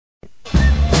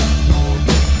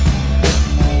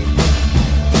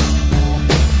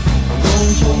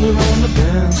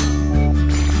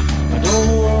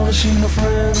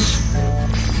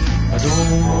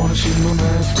wanna see my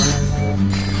mad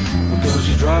friend, because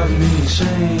he's driving me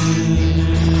insane.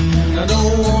 I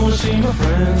don't wanna see my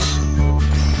friends,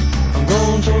 I'm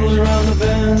going totally around the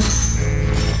bend.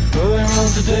 Going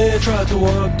on today, I tried to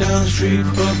walk down the street,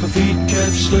 but my feet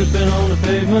kept slipping on the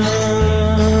pavement.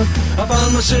 I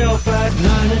found myself at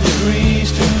 90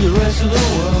 degrees to the rest of the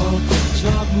world. It's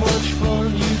not much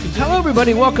fun. Hello,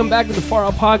 everybody. Welcome back to the Far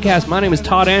Out Podcast. My name is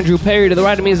Todd Andrew Perry. To the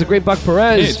right of me is the great Buck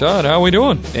Perez. Hey, Todd. How we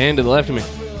doing? And to the left of me.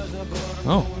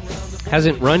 Oh.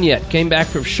 Hasn't run yet. Came back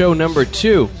from show number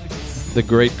 2. The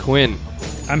great Quinn.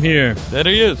 I'm here. There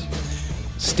he is.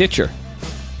 Stitcher.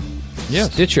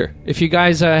 Yes. Stitcher. If you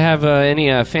guys have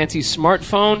any fancy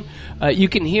smartphone, you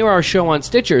can hear our show on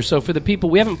Stitcher. So for the people,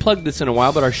 we haven't plugged this in a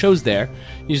while, but our show's there.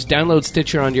 You just download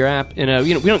Stitcher onto your app, and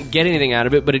we don't get anything out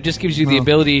of it, but it just gives you the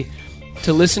ability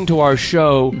to listen to our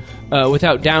show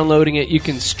without downloading it. You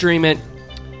can stream it,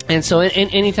 and so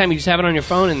anytime you just have it on your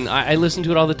phone, and I listen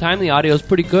to it all the time. The audio is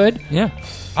pretty good. Yeah.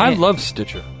 I love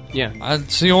Stitcher. Yeah.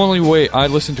 It's the only way I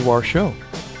listen to our show.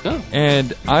 Oh.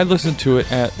 And I listen to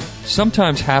it at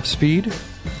sometimes half speed,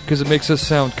 because it makes us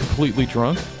sound completely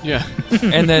drunk. Yeah.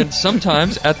 And then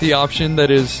sometimes at the option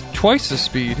that is twice the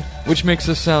speed, which makes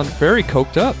us sound very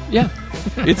coked up. Yeah.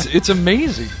 It's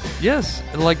amazing. Yes.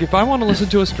 Like, if I want to listen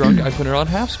to us drunk, I put it on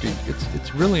half speed.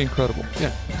 It's really incredible.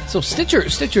 Yeah. So Stitcher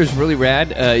is really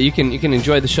rad. You can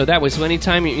enjoy the show that way. So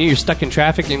anytime you're stuck in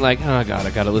traffic and you're like, oh god,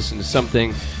 I got to listen to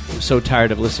something. I'm so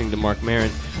tired of listening to Mark Maron.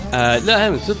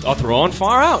 I'll throw on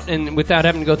Far Out, and without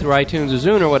having to go through iTunes or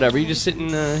Zune or whatever, you just sit and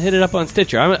hit it up on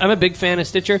Stitcher. I'm a big fan of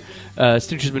Stitcher.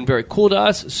 Stitcher's been very cool to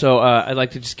us, so I'd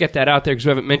like to just get that out there because we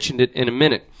haven't mentioned it in a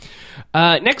minute.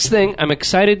 Next thing I'm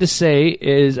excited to say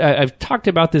is I've talked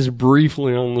about this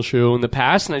briefly on the show in the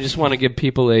past, and I just want to give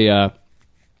people a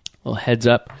little heads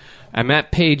up. I'm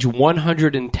at page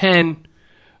 110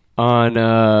 on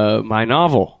my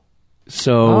novel.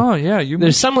 So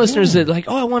there's some listeners that like,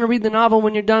 I want to read the novel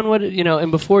when you're done with it,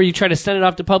 and before you try to send it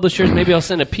off to publishers, maybe I'll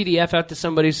send a PDF out to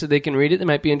somebody so they can read it. They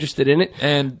might be interested in it.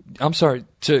 And I'm sorry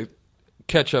to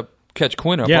catch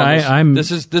Quinn up. Yeah, on this.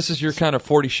 This is your kind of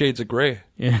 50 Shades of Grey.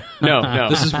 Yeah. No.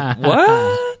 This is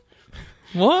what?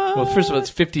 What? Well, first of all, it's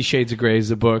 50 Shades of Grey is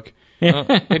the book.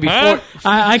 Maybe 4.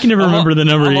 I can never remember the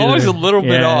number I'm either. always a little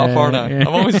bit off, aren't I? Yeah. I'm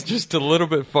always just a little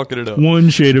bit fucking it up. One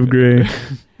shade of gray.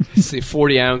 Say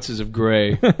 40 ounces of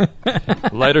gray.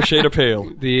 Lighter shade of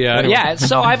pale. Yeah,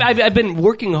 so I've been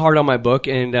working hard on my book,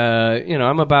 and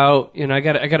I'm about I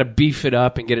got to beef it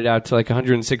up and get it out to like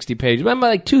 160 pages. I'm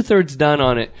like 2/3 done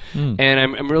on it, and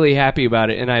I'm really happy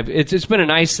about it. And it's been a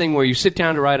nice thing where you sit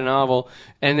down to write a novel,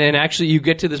 and then actually you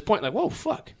get to this point like, whoa,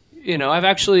 fuck, I've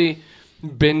actually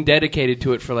been dedicated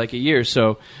to it for like a year.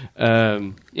 So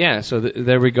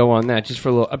there we go on that, just for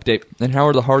a little update. And how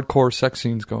are the hardcore sex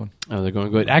scenes going? Oh, they're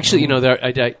going good. Actually,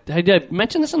 I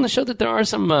mentioned this on the show that there are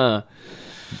some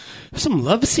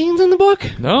love scenes in the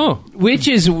book. No. Which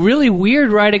is really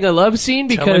weird, writing a love scene,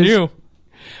 because Telling you.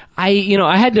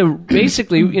 I had to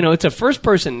basically, it's a first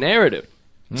person narrative.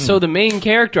 So the main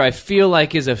character, I feel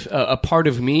like, is a part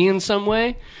of me in some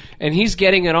way, and he's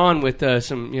getting it on with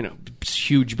some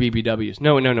huge BBWs.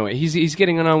 No. He's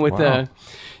getting it on with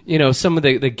some of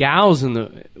the gals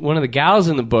one of the gals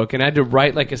in the book, and I had to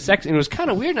write like a sex, and it was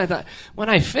kind of weird. And I thought, when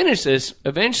I finish this,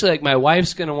 eventually, like, my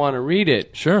wife's going to want to read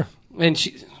it. Sure. And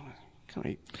she's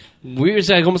kind of weird. It's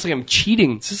like almost like I'm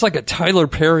cheating. This is like a Tyler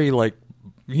Perry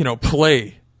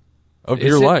play of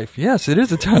your life. Yes, it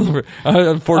is a Tyler.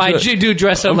 Unfortunately, I do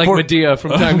dress up like Medea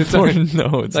from time to time.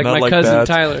 No, it's like not my like cousin that.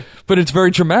 Tyler. But it's very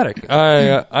dramatic.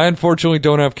 I unfortunately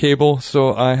don't have cable,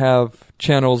 so I have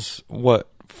channels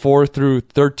 4 through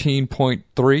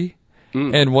 13.3,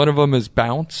 and one of them is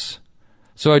Bounce.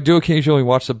 So I do occasionally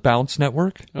watch the Bounce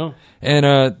Network. Oh, and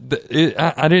I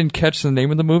didn't catch the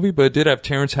name of the movie, but it did have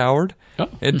Terrence Howard. Oh.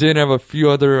 It did have a few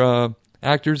other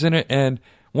actors in it, and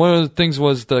one of the things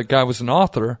was the guy was an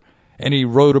author. And he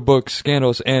wrote a book,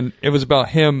 Scandals, and it was about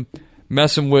him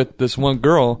messing with this one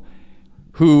girl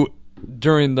who,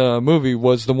 during the movie,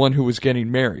 was the one who was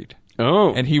getting married.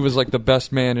 Oh. And he was like the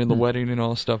best man in the wedding and all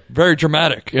this stuff. Very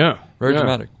dramatic. Yeah. Very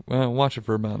dramatic. Well, watch it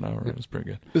for about an hour. It was pretty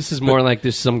good. This is more like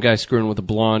there's some guy screwing with a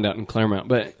blonde out in Claremont.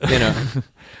 But,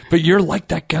 But you're like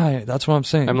that guy. That's what I'm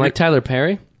saying. I'm like Tyler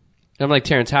Perry. I'm like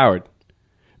Terrence Howard.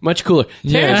 Much cooler.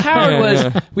 Terrence Howard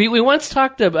was... We once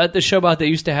talked about the show about they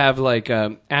used to have like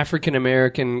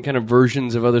African-American kind of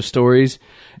versions of other stories.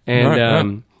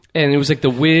 And and it was like The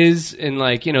Wiz. And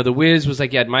like, The Wiz was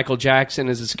like you had Michael Jackson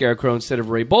as a scarecrow instead of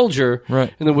Ray Bolger.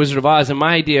 Right. In The Wizard of Oz. And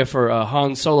my idea for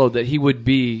Han Solo that he would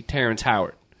be Terrence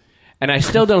Howard. And I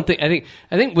still don't think. I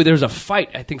think there was a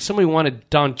fight. I think somebody wanted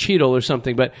Don Cheadle or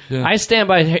something. But Yeah. I stand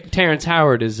by Terrence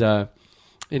Howard as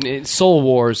in Soul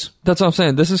Wars. That's what I'm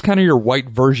saying. This is kind of your white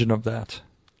version of that.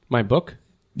 My book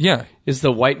Yeah. is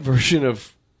the white version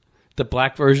of the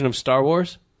black version of Star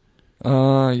Wars.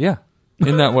 Yeah.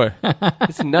 In that way.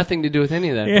 It's nothing to do with any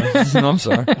of that. No, I'm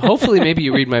sorry. Hopefully, maybe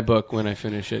you read my book when I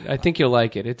finish it. I think you'll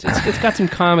like it. It's got some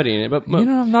comedy in it, but You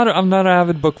know, I'm not an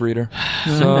avid book reader,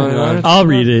 so I'll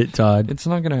read it, Todd. It's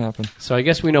not going to happen. so I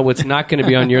guess we know what's not going to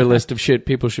be on your list of shit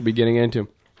people should be getting into.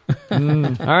 All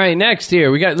right, next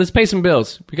here let's pay some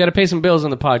bills. We got to pay some bills on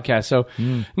the podcast. So,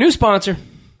 new sponsor,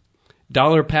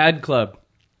 Dollar Pad Club.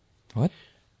 What?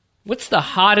 What's the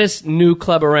hottest new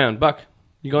club around, Buck?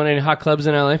 You going to any hot clubs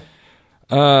in LA?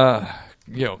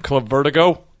 Club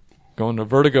Vertigo. Going to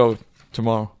Vertigo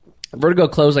tomorrow. Vertigo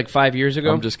closed like 5 years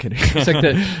ago. I'm just kidding. It's like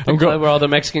the club where all the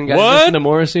Mexican guys What? listen to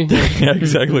Morrissey. Yeah,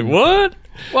 exactly. What?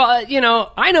 Well,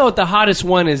 I know what the hottest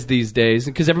one is these days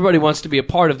because everybody wants to be a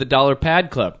part of the Dollar Pad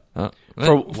Club.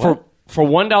 For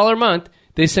 $1 a month,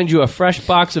 they send you a fresh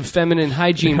box of feminine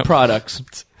hygiene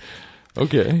products.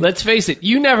 Okay. Let's face it,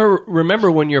 you never remember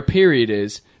when your period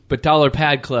is, but Dollar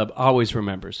Pad Club always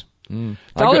remembers.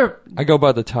 I go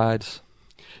by the tides.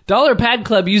 Dollar Pad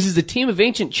Club uses a team of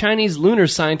ancient Chinese lunar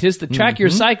scientists to track your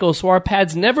cycle so our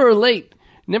pads never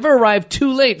arrive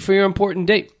too late for your important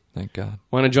date. Thank God.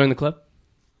 Want to join the club?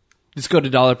 Just go to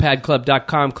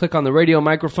dollarpadclub.com, click on the radio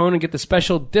microphone, and get the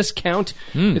special discount.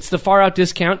 It's the Far Out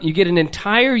discount. You get an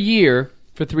entire year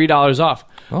for $3 off.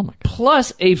 Oh, my God.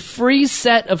 Plus a free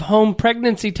set of home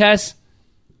pregnancy tests,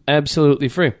 absolutely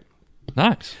free.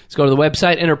 Nice. Let's go to the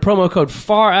website, enter promo code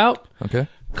FAR OUT, Okay.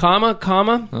 comma,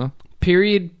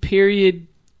 period.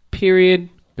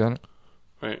 Got it.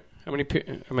 Right. How many?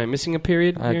 Am I missing a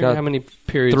period? I here? got How many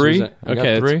periods? 3. Was that? I got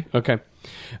Okay, 3. Okay.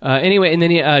 Anyway, and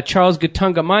then Charles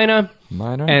Gatunga Mina.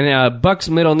 Minor. And Buck's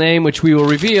middle name, which we will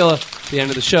reveal at the end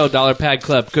of the show, Dollar Pad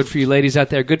Club. Good for you ladies out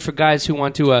there. Good for guys who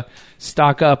want to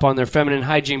stock up on their feminine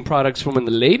hygiene products for when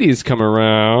the ladies come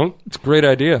around. It's a great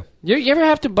idea. You ever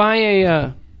have to buy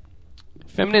a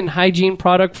feminine hygiene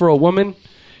product for a woman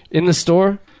in the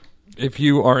store? If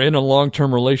you are in a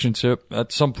long-term relationship,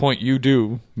 at some point you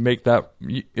do make that.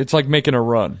 It's like making a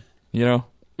run, you know?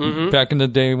 Back in the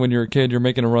day when you're a kid, you're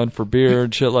making a run for beer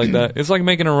and shit like that. It's like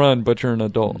making a run, but you're an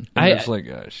adult. And it's like,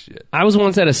 oh, shit. I was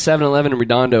once at a 7-Eleven in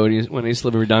Redondo when I used to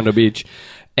live in Redondo Beach,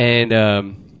 and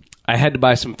I had to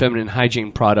buy some feminine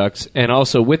hygiene products, and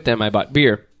also with them I bought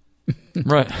beer.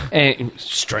 Right. And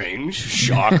strange,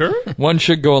 shocker. One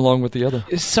should go along with the other.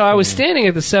 So I was standing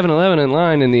at the 7-Eleven in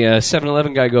line, and the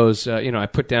 7-Eleven guy goes, I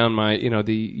put down my,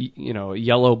 the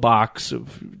yellow box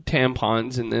of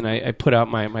tampons, and then I put out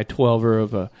my 12er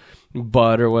of a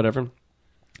Bud or whatever.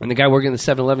 And the guy working in the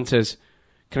 7-Eleven says,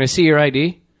 "Can I see your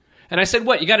ID?" And I said,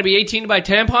 "What, you got to be 18 to buy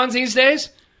tampons these days?"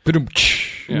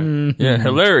 Yeah,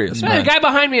 hilarious, The man. guy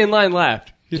behind me in line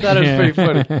laughed. He thought it was pretty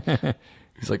funny.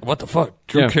 He's like, what the fuck?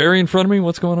 Drew Yeah. Carey in front of me?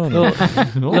 What's going on?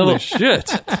 Holy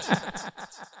shit.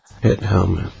 Hit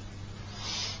helmet.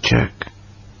 Check.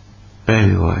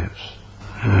 Baby wipes.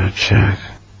 Check.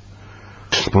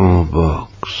 Small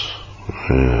box.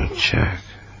 Check.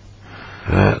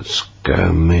 Let's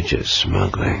go midget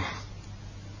smuggling.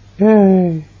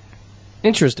 Yay.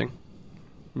 Interesting.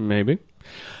 Maybe.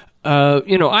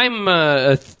 I'm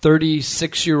a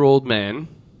 36-year-old man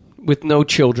with no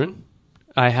children.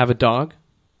 I have a dog.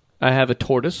 I have a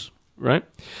tortoise, right?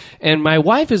 And my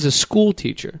wife is a school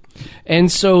teacher.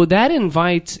 And so that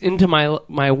invites into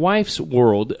my wife's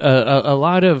world a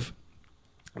lot of,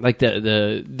 like,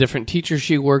 the different teachers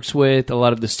she works with, a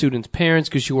lot of the students' parents,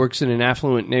 because she works in an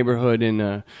affluent neighborhood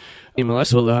in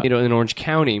Orange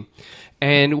County.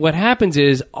 And what happens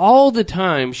is all the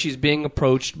time she's being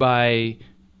approached by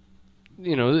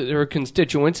her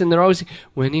constituents, and they're always,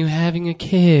 when are you having a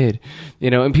kid?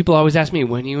 And people always ask me,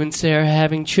 when are you and Sarah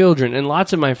having children? And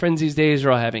lots of my friends these days are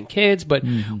all having kids, but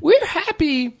we're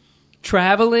happy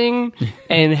traveling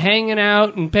and hanging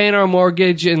out and paying our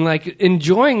mortgage and, like,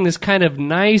 enjoying this kind of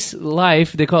nice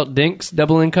life. They call it DINKS,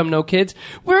 double income, no kids.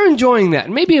 We're enjoying that.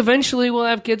 Maybe eventually we'll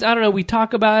have kids. I don't know. We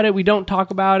talk about it. We don't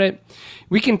talk about it.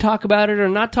 We can talk about it or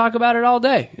not talk about it all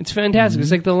day. It's fantastic.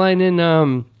 It's like the line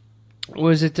in,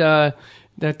 was it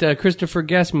that Christopher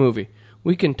Guest movie?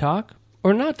 We can talk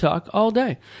or not talk all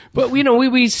day. But,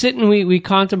 we sit and we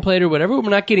contemplate or whatever. We're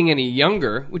not getting any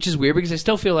younger, which is weird because I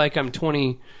still feel like I'm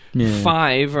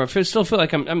 25 or I still feel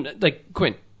like I'm like,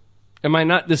 Quinn, Am I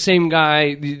not the same guy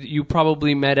you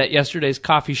probably met at yesterday's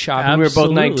coffee shop when we were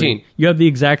both 19? You have the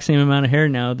exact same amount of hair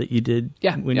now that you did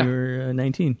when yeah. you were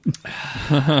 19. Look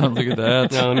at that.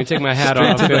 No, let me take my hat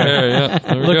off. Hair, yeah.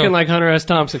 There we Looking go. like Hunter S.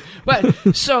 Thompson.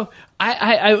 But so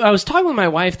I was talking with my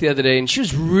wife the other day, and she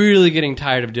was really getting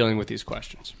tired of dealing with these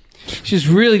questions. She's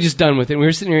really just done with it. We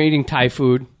were sitting here eating Thai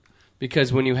food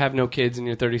because when you have no kids and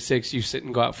you're 36, you sit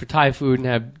and go out for Thai food and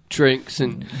have drinks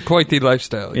and Quite the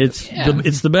lifestyle. It's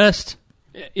the best.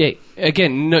 yeah.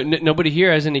 Again, nobody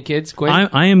here has any kids. Quinn?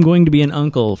 I am going to be an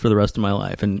uncle for the rest of my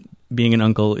life, and being an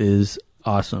uncle is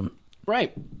awesome.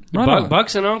 Right. Right on.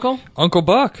 Buck's an uncle? Uncle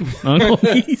Buck. Uncle,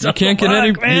 he's You can't get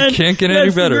any. man. You can't get That's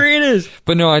any better. The greatest.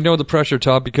 But no, I know the pressure,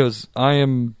 Todd, because I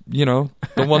am, the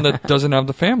one that doesn't have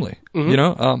the family.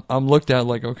 I'm looked at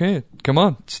like, okay, come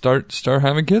on, start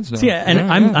having kids now. So, yeah, and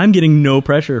I'm getting no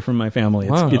pressure from my family.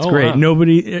 It's, Wow. it's Oh, great. wow.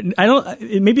 Nobody. I don't.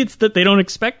 Maybe it's that they don't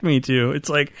expect me to. It's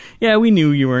like, yeah, we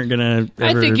knew you weren't gonna.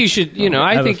 I think you should,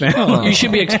 I have a think family. you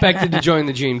should be expected to join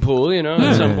the gene pool,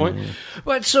 at some point.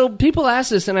 But so people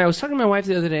ask this, and I was talking to my wife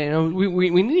the other day, and we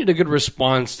needed a good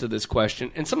response to this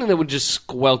question, and something that would just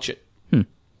squelch it.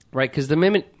 Right, because the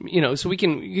minute, so we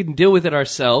can deal with it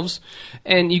ourselves,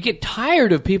 and you get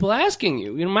tired of people asking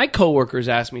you. My coworkers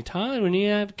ask me, Todd, when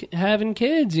you having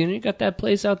kids, you got that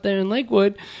place out there in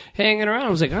Lakewood hanging around. I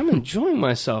was like, I'm enjoying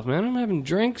myself, man. I'm having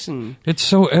drinks and It's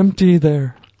so empty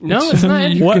there. no, it's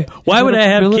not. Why would I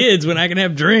have fill it? kids when I can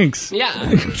have drinks?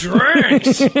 Yeah,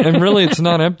 drinks. And really, it's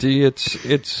not empty.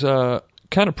 It's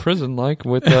kind of prison-like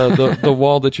with the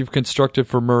wall that you've constructed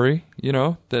for Murray.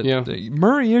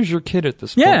 Murray is your kid at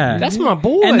this point. Yeah, That's my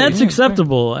boy. and that's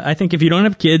acceptable. I think if you don't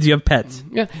have kids, you have pets.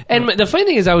 Yeah, and the funny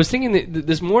thing is, I was thinking that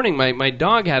this morning, my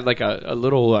dog had like a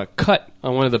little cut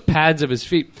on one of the pads of his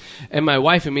feet, and my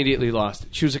wife immediately lost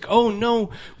it. She was like, "Oh no,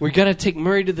 we got to take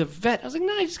Murray to the vet." I was like,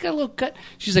 "No, I just got a little cut."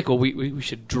 She's like, "Well, we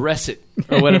should dress it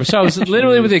or whatever." So I was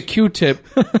literally with a Q-tip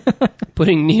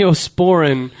putting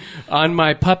Neosporin on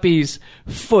my puppy's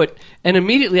foot, and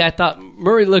immediately I thought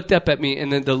Murray looked up at me,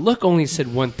 and then the look only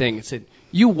said one thing. It said,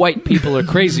 "You white people are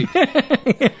crazy."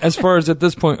 As far as at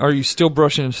this point, are you still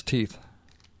brushing his teeth?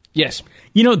 Yes.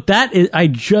 That is. I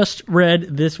just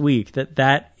read this week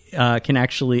that can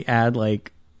actually add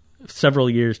like several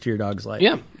years to your dog's life.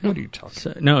 Yeah. What are you talking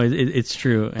So, no, it's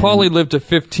true. And Polly lived to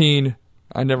 15.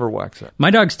 I never wax it. my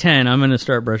dog's 10. I'm going to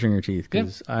start brushing her teeth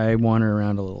because I want her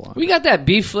around a little longer. We got that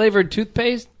beef-flavored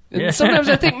toothpaste. And Yeah. sometimes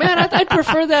I think, man, I'd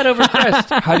prefer that over Crest.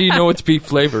 How do you know it's beef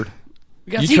flavored?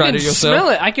 Because You you tried can it yourself? smell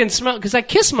it. I can smell it because I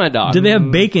kiss my dog. Do they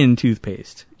have bacon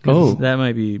toothpaste? 'Cause Oh. that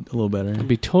might be a little better. I'd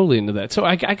be totally into that. So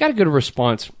I got a good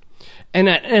response. And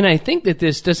I think that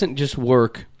this doesn't just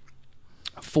work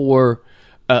for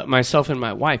myself and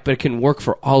my wife, but it can work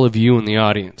for all of you in the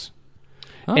audience.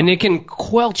 And it can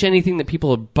quelch anything that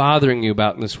people are bothering you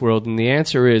about in this world. And the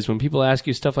answer is, when people ask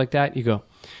you stuff like that, you go,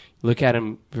 look at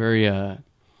them very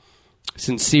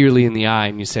sincerely in the eye,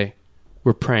 and you say,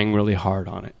 we're praying really hard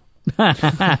on it.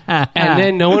 And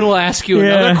then no one will ask you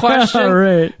another question.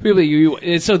 Right.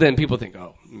 And so then people think,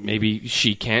 oh, maybe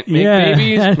she can't make Yeah.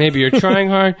 babies. Maybe you're trying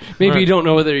hard. Maybe Right. you don't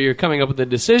know whether you're coming up with a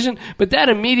decision. But that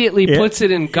immediately puts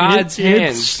it in God's It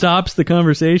hands. stops the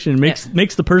conversation.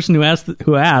 Makes the person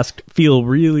who asked feel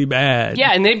really bad.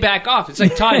 Yeah, and they back off. It's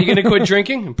like, Todd, you going to quit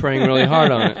drinking? I'm praying really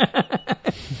hard on it.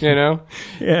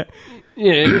 Yeah.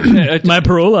 Yeah. My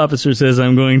parole officer says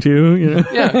I'm going to.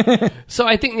 Yeah. So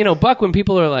I think, Buck, when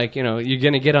people are like, you're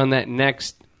going to get on that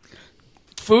next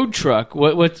food truck,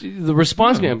 what's the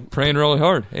response going to be? Praying really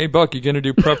hard. Hey, Buck, you going to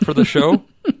do prep for the show?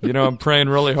 I'm praying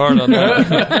really hard on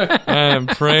that. I am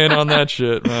praying on that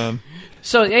shit, man.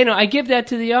 So, I give that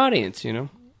to the audience,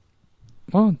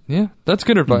 Well, yeah, that's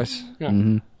good advice. Yeah.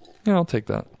 Yeah, I'll take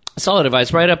that. Solid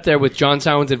advice. Right up there with John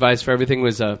Sowan's advice for everything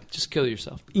was just kill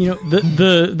yourself.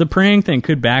 The praying thing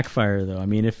could backfire, though. I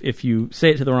mean, if you say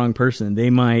it to the wrong person, they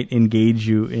might engage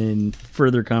you in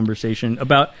further conversation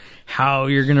about how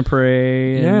you're going to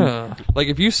pray. and- Yeah. Like,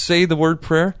 if you say the word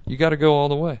prayer, you got to go all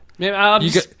the way. Maybe I'll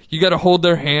You got to hold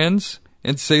their hands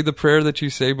and say the prayer that you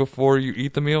say before you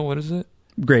eat the meal. What is it?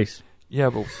 Grace. Yeah,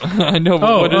 but I know,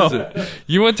 but what is it?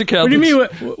 You went to Catholic. What do you mean?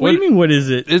 What do you mean? What is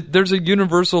it? There's a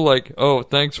universal, like, oh,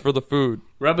 thanks for the food.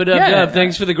 rub it up, Yeah. dub.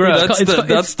 Thanks for the grub.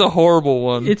 That's the horrible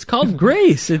one. It's called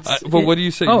grace. But what do you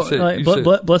say? Oh, You say- like, you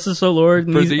say- bless us, O Lord,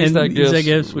 and for these that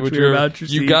gifts which we are about to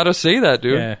receive. You got to say that,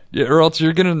 dude. Yeah. Or else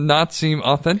you're gonna not seem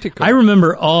authentic. I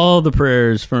remember all the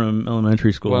prayers from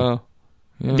elementary school. Wow.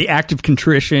 Yeah. The act of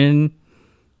contrition.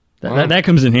 Wow. That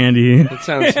comes in handy. That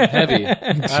sounds heavy. I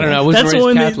don't know. I wasn't That's the raised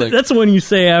one. Catholic. That's the one you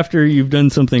say after you've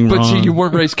done something But wrong. see, you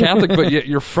weren't raised Catholic, but yet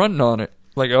you're fronting on it.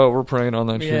 Like, oh, we're praying on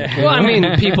that shit. Well, I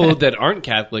mean, people that aren't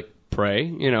Catholic pray.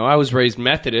 You know, I was raised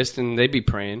Methodist, and they'd be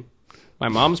praying. My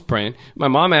mom's praying. My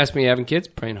mom asked me having kids,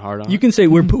 praying hard on. You can say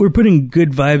we're putting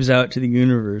good vibes out to the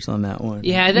universe on that one.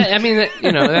 Yeah,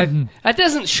 that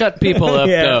doesn't shut people up,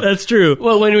 Yeah, though. that's true.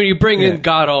 Well, when you bring in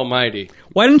God Almighty.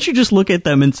 Why don't you just look at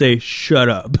them and say, shut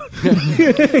up?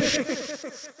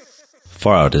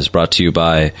 Far Out is brought to you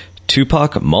by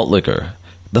Tupac Malt Liquor,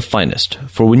 the finest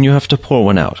for when you have to pour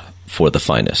one out for the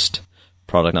finest.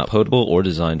 Product not potable or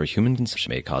designed for human consumption,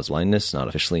 may cause blindness, not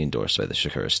officially endorsed by the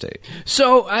Shakur estate.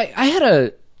 So I had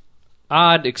a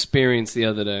odd experience the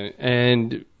other day,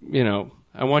 and, you know,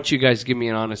 I want you guys to give me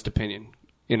an honest opinion.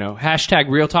 You know, hashtag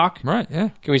real talk. Right, yeah.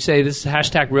 Can we say this is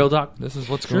hashtag real talk? This is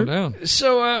what's going down.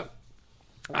 So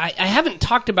I haven't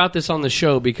talked about this on the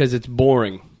show because it's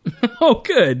boring. Oh,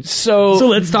 good. So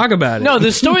let's talk about it. No,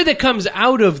 the story that comes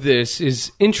out of this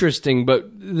is interesting, but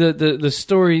the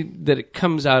story that it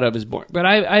comes out of is boring. But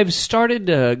I've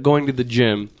started going to the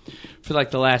gym for like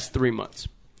the last 3 months.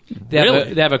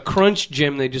 They have a Crunch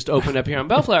gym they just opened up here on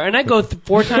Bellflower, and I go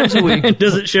 4 times a week.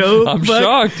 Does it show? I'm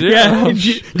shocked, yeah. Do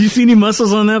you see any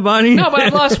muscles on that body? No, but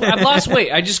I've lost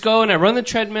weight. I just go and I run the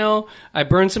treadmill, I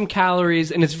burn some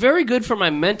calories, and it's very good for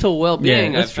my mental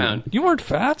well-being, Yeah, that's I've found. You weren't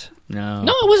fat? No.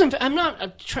 No, I wasn't. I'm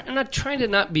not trying to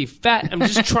not be fat. I'm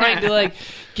just trying to like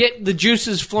get the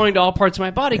juices flowing to all parts of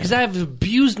my body because I've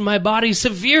abused my body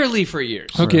severely for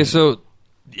years. Okay, so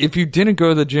if you didn't go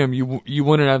to the gym, you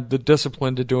wouldn't have the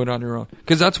discipline to do it on your own.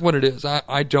 Because that's what it is.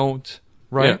 I don't,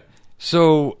 right? Yeah.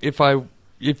 So if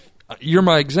you're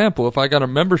my example, if I got a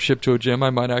membership to a gym,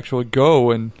 I might actually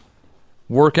go and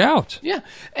work out. Yeah,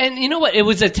 and you know what? It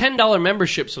was a $10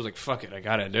 membership, so I was like, fuck it, I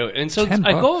gotta do it. And so $10.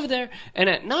 I go over there, and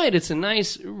at night, it's a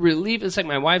nice relief. It's like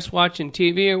my wife's watching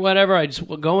TV or whatever. I just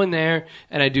go in there,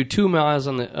 and I do 2 miles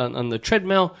on the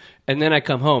treadmill, and then I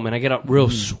come home, and I get up real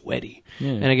sweaty,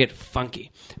 and I get funky.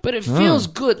 But it feels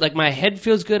good. Like, my head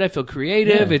feels good. I feel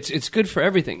creative. Yeah. It's good for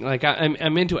everything. Like,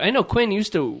 I'm into it. I know Quinn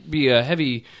used to be a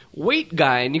heavy weight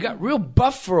guy, and you got real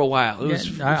buff for a while. It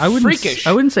was I wouldn't, freakish.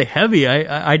 I wouldn't say heavy.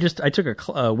 I took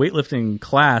a weightlifting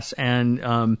class and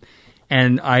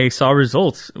I saw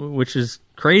results, which is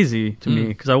crazy to me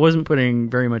because I wasn't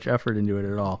putting very much effort into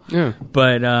it at all. Yeah.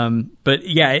 But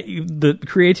yeah, the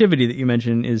creativity that you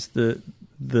mentioned is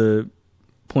the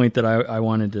point that I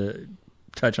wanted to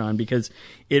touch on because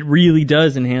it really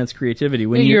does enhance creativity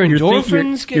when your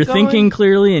endorphins you're get going. thinking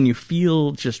clearly and you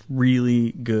feel just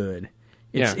really good.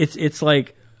 It's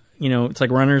like, you know, it's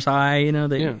like runner's high, you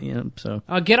know. So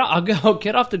I'll get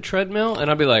off the treadmill and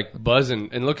I'll be like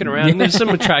buzzing and looking around. And there's some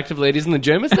attractive ladies in the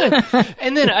gym. It's nice.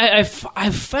 And then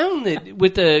I've found that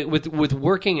with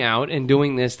working out and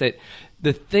doing this, that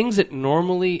the things that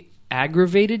normally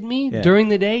aggravated me during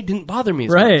the day didn't bother me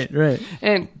as much. Right.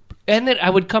 And that I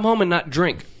would come home and not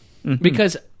drink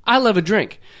because I love a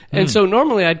drink. And so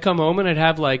normally I'd come home and I'd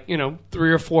have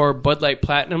 3 or 4 Bud Light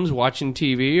Platinums watching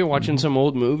TV or watching some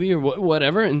old movie or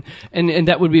whatever. And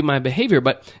that would be my behavior.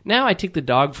 But now I take the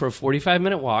dog for a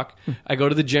 45-minute walk. I go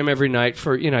to the gym every night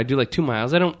for, I do 2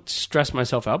 miles. I don't stress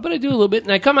myself out, but I do a little bit.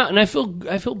 And I come out and I feel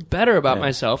better about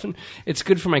myself. And it's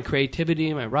good for my creativity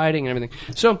and my writing and everything.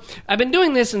 So I've been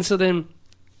doing this. And so then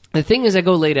the thing is I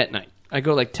go late at night. I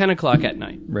go 10 o'clock at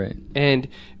night. Right. And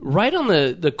right on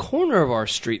the corner of our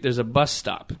street, there's a bus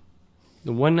stop,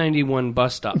 the 191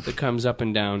 bus stop that comes up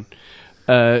and down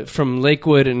from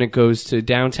Lakewood, and it goes to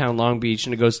downtown Long Beach,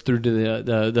 and it goes through to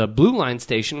the Blue Line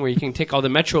station where you can take all the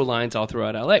metro lines all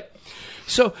throughout L.A.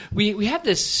 So we have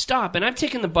this stop, and I've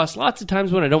taken the bus lots of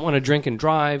times when I don't want to drink and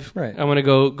drive. Right. I want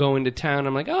to go into town.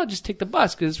 I'm like, I'll just take the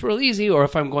bus because it's real easy. Or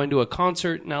if I'm going to a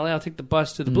concert in LA, I'll take the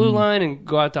bus to the Blue Line and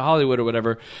go out to Hollywood or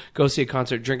whatever, go see a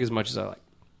concert, drink as much as I like.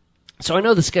 So I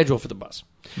know the schedule for the bus.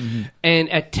 And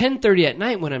at 10:30 at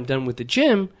night when I'm done with the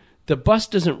gym, the bus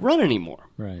doesn't run anymore.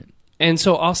 Right. And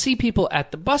so I'll see people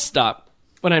at the bus stop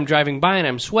when I'm driving by and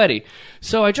I'm sweaty.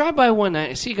 So I drive by one night,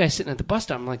 I see a guy sitting at the bus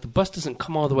stop. I'm like, the bus doesn't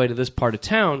come all the way to this part of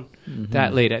town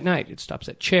that late at night. It stops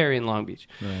at Cherry in Long Beach.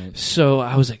 Right. So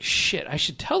I was like, shit, I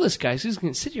should tell this guy. So he's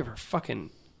going to sit here for fucking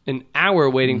an hour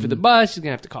waiting for the bus. He's going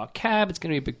to have to call a cab. It's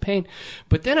going to be a big pain.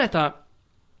 But then I thought,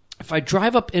 if I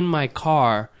drive up in my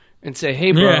car and say,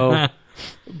 hey, bro,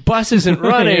 bus isn't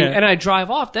running, and I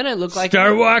drive off, then I look like...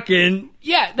 Start walking.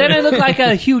 Yeah, then I look like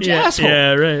a huge asshole.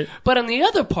 Yeah, right. But on the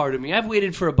other part of me, I've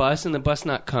waited for a bus and the bus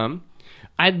not come.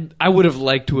 I would have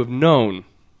liked to have known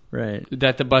Right.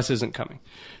 that the bus isn't coming.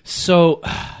 So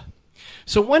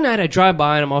one night I drive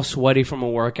by and I'm all sweaty from a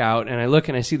workout, and I look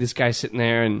and I see this guy sitting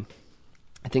there, and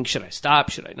I think, should I stop?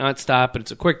 Should I not stop? But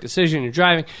it's a quick decision. You're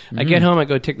driving. I get home, I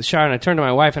go take the shower, and I turn to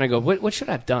my wife and I go, what should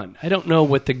I have done? I don't know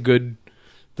what the good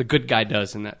guy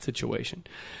does in that situation.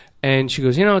 And she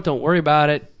goes, you know, don't worry about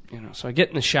it. You know, so I get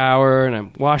in the shower and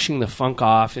I'm washing the funk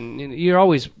off, and you're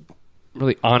always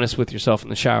really honest with yourself in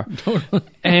the shower.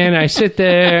 And I sit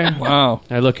there. Wow.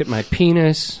 I look at my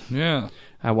penis. Yeah.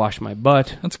 I wash my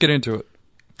butt. Let's get into it.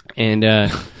 And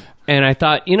I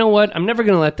thought, you know what? I'm never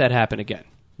going to let that happen again.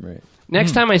 Right.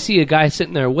 Next time I see a guy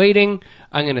sitting there waiting,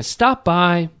 I'm going to stop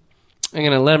by. I'm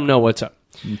going to let him know what's up.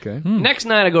 Okay. Next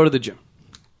night, I go to the gym.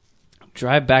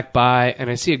 Drive back by, and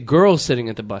I see a girl sitting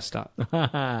at the bus stop.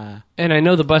 And I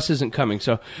know the bus isn't coming.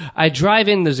 So I drive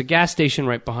in. There's a gas station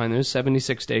right behind. There's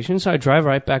 76 stations. So I drive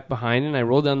right back behind, and I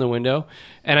roll down the window.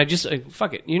 And I just,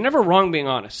 fuck it. You're never wrong being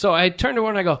honest. So I turn to her,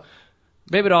 and I go,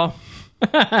 baby doll.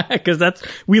 Because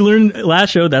we learned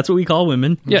last show, that's what we call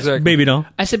women. Yes. Exactly. Baby doll.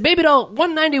 I said, baby doll,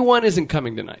 191 isn't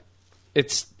coming tonight.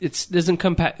 It doesn't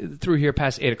come through here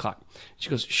past 8 o'clock. She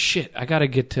goes, shit, I gotta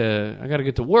get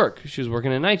to work. She was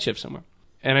working a night shift somewhere.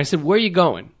 And I said, where are you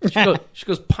going? She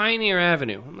goes, Pioneer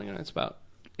Avenue. I'm like, that's about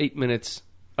 8 minutes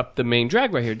up the main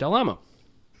drag right here, Del Amo.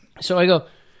 So I go,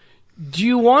 do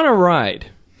you want to ride?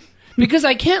 Because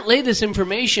I can't lay this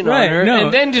information Right, on her no,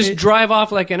 and then just drive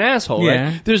off like an asshole.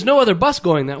 Yeah. Right? There's no other bus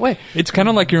going that way. It's kind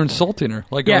of like you're insulting her.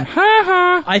 Like, Yeah. going, ha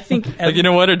ha. I think... Like, you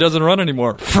know what? It doesn't run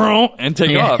anymore. And take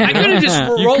Yeah. off. I could have just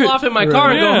rolled could- off in my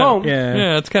car and Yeah. go home. Yeah.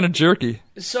 Yeah, it's kind of jerky.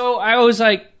 So I was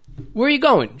like, where are you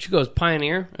going? She goes,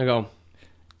 Pioneer. I go,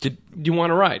 Did do you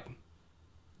want to ride?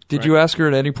 you ask her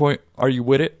at any point, are you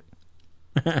with it?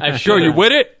 I Girl, should you have.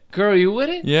 with it? Girl, you with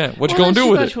it? Yeah. What you Well, gonna do she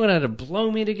with thought it? She wanted to blow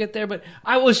me to get there, but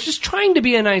I was just trying to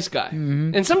be a nice guy.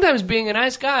 And sometimes being a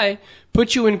nice guy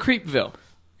puts you in Creepville.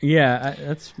 Yeah,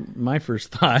 that's my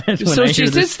first thought. when So I she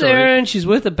hear this sits story. there and she's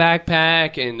with a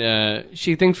backpack, and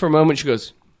she thinks for a moment. She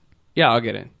goes, yeah, I'll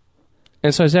get in.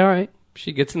 And so I say, all right.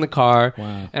 She gets in the car,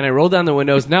 Wow. and I roll down the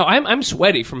windows. Now I'm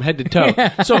sweaty from head to toe.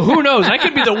 So who knows? I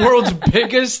could be the world's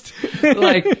biggest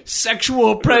like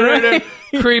sexual predator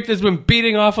creep that's been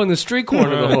beating off on the street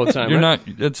corner the whole time. You're right?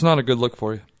 not. It's not a good look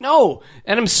for you. No,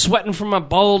 and I'm sweating from my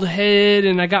bald head,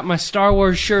 and I got my Star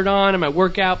Wars shirt on, and my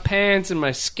workout pants, and my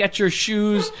Skechers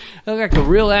shoes. I look like a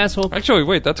real asshole. Actually,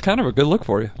 wait. That's kind of a good look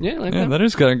for you. Yeah, like Yeah, that. that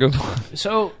is kind of good.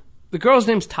 So the girl's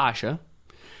name's Tasha,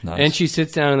 Nice. and she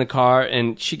sits down in the car,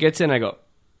 and she gets in. I go,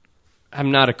 I'm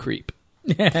not a creep.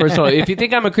 First of all, if you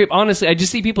think I'm a creep, honestly, I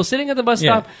just see people sitting at the bus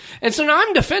Yeah. stop, and so now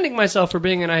I'm defending myself for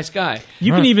being a nice guy.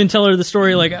 You can even tell her the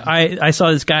story like, I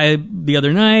saw this guy the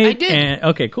other night. I did. And,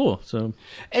 okay, cool. So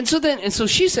And so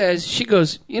she says, she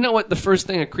goes, you know what the first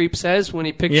thing a creep says when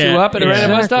he picks yeah, you up at a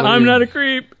random bus stop? I'm not a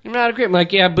creep. I'm not a creep. I'm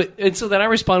like, yeah, but... And so then I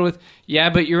respond with,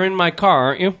 yeah, but you're in my car,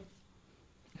 aren't you?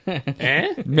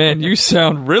 Eh? Man, you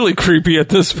sound really creepy at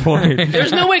this point.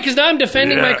 There's no way, because now I'm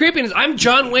defending my creepiness. I'm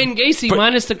John Wayne Gacy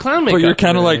minus the clown makeup. But you're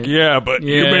kind of like, yeah, but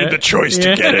you Yeah. made the choice to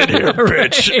Yeah. get in here,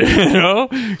 bitch. You know?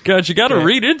 God, you got to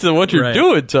read into what you're Right.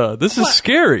 doing, Todd. This is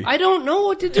scary. I don't know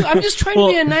what to do. I'm just trying to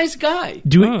be a nice guy.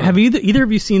 Have either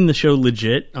of you seen the show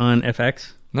Legit on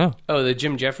FX? No. Oh, the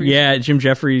Jim Jeffries? Yeah, Jim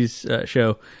Jeffries'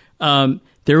 show.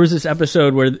 There was this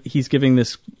episode where he's giving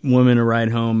this woman a ride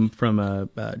home from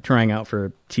trying out for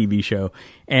a TV show,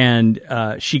 and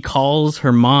she calls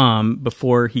her mom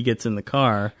before he gets in the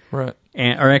car. Right.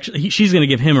 Or actually, she's going to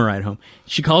give him a ride home.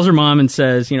 She calls her mom and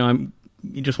says, I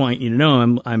just want you to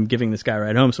know I'm giving this guy a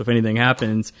ride home. So if anything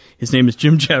happens, his name is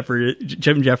Jim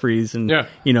Jeffries, and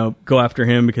go after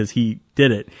him because he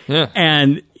did it. Yeah.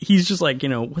 And he's just like,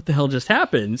 what the hell just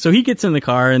happened? So he gets in the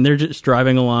car and they're just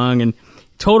driving along and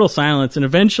total silence. And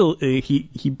eventually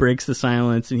he breaks the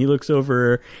silence and he looks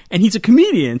over and he's a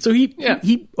comedian. So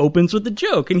he opens with a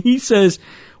joke and he says,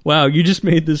 wow, you just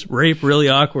made this rape really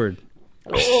awkward.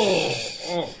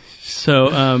 So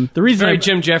the reason Very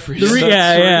Jim Jeffries.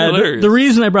 hilarious. The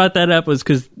reason I brought that up was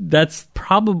because that's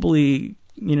probably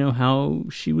how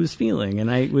she was feeling, and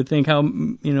I would think how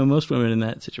most women in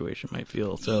that situation might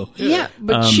feel. So Yeah,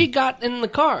 but she got in the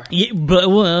car.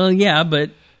 but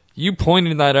You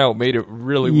pointing that out made it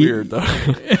really weird, though.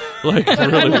 Like, really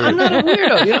I'm weird. not a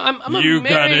weirdo. I'm a You married...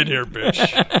 got in here,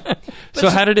 bitch. So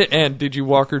how did it end? Did you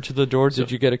walk her to the door? Did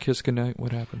you get a kiss goodnight?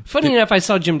 What happened? Funny enough, I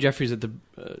saw Jim Jeffries at the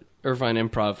Irvine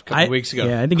Improv a couple of weeks ago.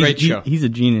 Yeah, I think Great show. he's a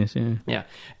genius. Yeah. Yeah.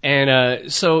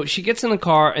 And so she gets in the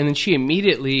car, and then she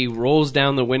immediately rolls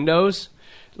down the windows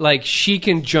like she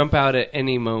can jump out at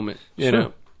any moment, you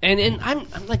know. And I'm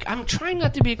like, I'm trying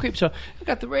not to be a creep. So I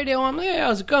got the radio on. Hey,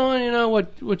 how's it going?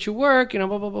 What's your work? Blah,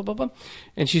 blah, blah, blah, blah.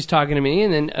 And she's talking to me.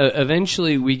 And then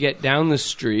eventually we get down the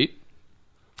street.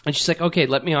 And she's like, okay,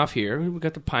 let me off here. We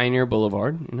got the Pioneer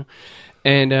Boulevard,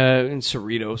 and in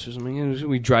Cerritos or something. And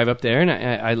we drive up there, and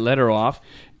I let her off.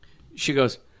 She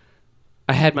goes,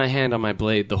 I had my hand on my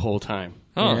blade the whole time.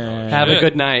 Oh, Yeah. Have a shit.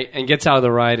 good night, and gets out of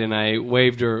the ride, and I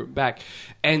waved her back.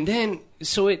 And then,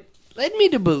 so it led me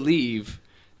to believe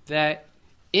that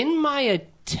in my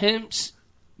attempts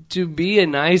to be a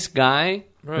nice guy,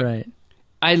 Right.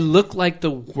 I look like the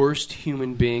worst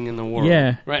human being in the world.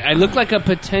 Yeah. Right? I look like a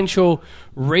potential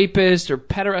rapist or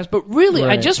pederast, but really, I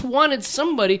Right. just wanted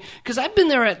somebody, because I've been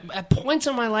there at points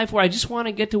in my life where I just want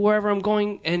to get to wherever I'm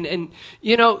going, and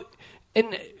you know,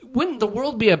 and wouldn't the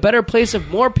world be a better place if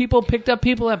more people picked up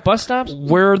people at bus stops?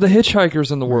 Where are the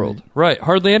hitchhikers in the world? Right.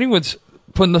 Hardly anyone's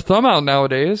putting the thumb out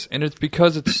nowadays, and it's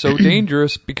because it's so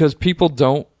dangerous because people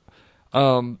don't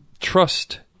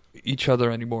trust each other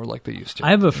anymore like they used to.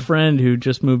 I have a friend who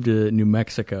just moved to New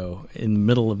Mexico in the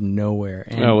middle of nowhere.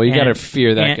 And, Oh, well, you gotta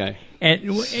fear that and- guy.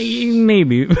 And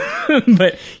maybe,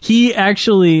 but he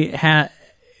actually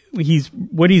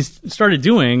what he's started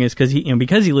doing is because he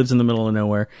lives in the middle of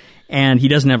nowhere and he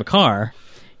doesn't have a car.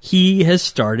 He has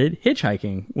started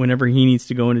hitchhiking whenever he needs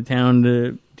to go into town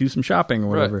to do some shopping or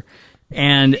whatever. Right.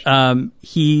 And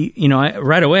he,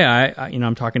 right away,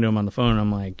 I'm talking to him on the phone. And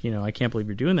I'm like, I can't believe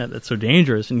you're doing that. That's so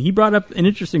dangerous. And he brought up an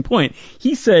interesting point.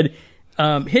 He said,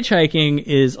 hitchhiking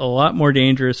is a lot more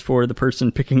dangerous for the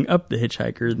person picking up the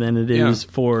hitchhiker than it is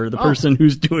for the person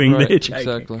who's doing Right, the hitchhiking.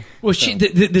 exactly. Well,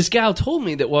 this gal told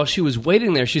me that while she was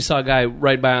waiting there, she saw a guy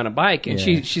ride by on a bike, and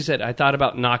she said, I thought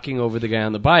about knocking over the guy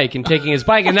on the bike and taking his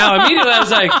bike, and now immediately I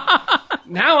was like,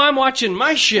 now I'm watching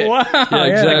my shit. Wow. Yeah,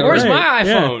 exactly. Like, where's right. my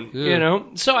Yeah. iPhone? You know?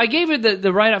 So I gave her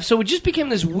the write-off. So it just became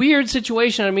this weird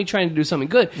situation of me trying to do something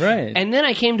good. Right. And then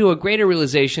I came to a greater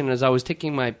realization as I was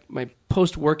taking my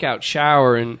post-workout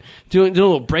shower and doing a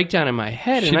little breakdown in my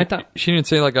head, and I thought... She didn't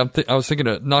say, like, I was thinking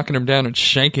of knocking him down and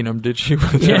shanking him, did she?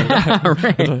 Yeah,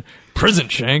 right. Prison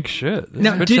shank? Shit. This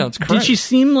Now, bitch sounds crazy. did she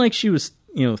seem like she was,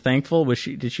 thankful?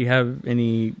 Did she have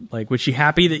any, was she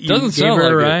happy that you Doesn't gave sound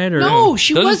her a like it. ride? Or? No,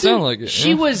 she Doesn't wasn't. sound like it, She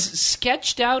yeah. was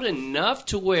sketched out enough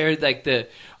to where, like,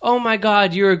 oh my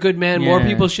God, you're a good man. More Yeah.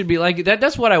 people should be like you.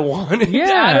 That's what I wanted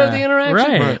Yeah, out of the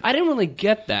interaction. right. I didn't really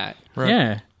get that.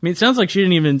 Yeah. I mean, it sounds like she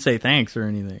didn't even say thanks or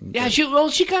anything. Yeah, she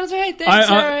kind of said, "Hey, thanks,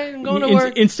 Sarah. I'm going to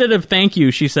work." Instead of thank you,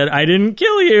 she said, I didn't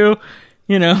kill you.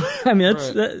 I mean,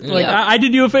 that's like, Yeah. I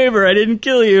did you a favor. I didn't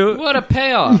kill you. What a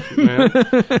payoff, man.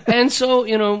 And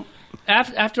so,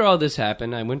 after all this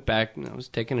happened, I went back and I was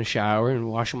taking a shower and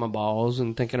washing my balls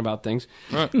and thinking about things.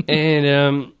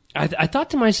 And I thought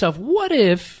to myself, what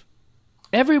if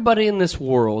everybody in this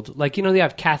world, like, they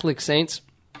have Catholic saints,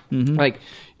 like,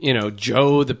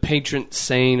 Joe, the patron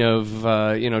saint of,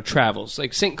 travels.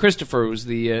 Like St. Christopher was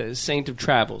the saint of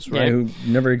travels, right? Yeah, who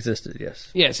never existed, yes.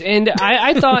 Yes, and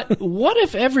I thought, what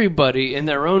if everybody in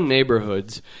their own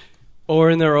neighborhoods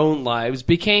or in their own lives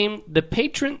became the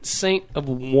patron saint of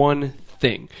one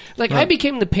thing? Like, I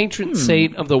became the patron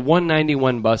saint of the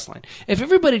 191 bus line. If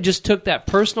everybody just took that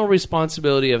personal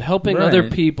responsibility of helping other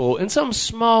Right. people in some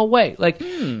small way, like,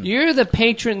 you're the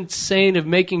patron saint of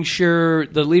making sure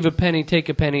the leave a penny, take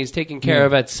a penny is taken care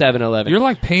of at 7-Eleven. You're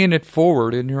like paying it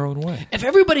forward in your own way. If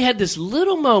everybody had this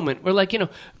little moment where, like,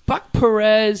 Buck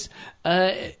Perez,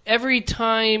 every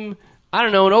time, I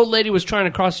don't know, an old lady was trying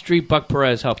to cross the street, Buck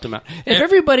Perez helped him out. If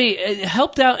everybody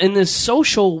helped out in this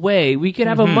social way, we could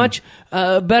have a much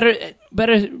better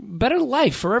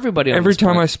life for everybody. On Every this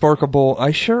time I planet. spark a bowl,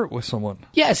 I share it with someone.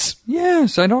 Yes.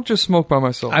 Yes, I don't just smoke by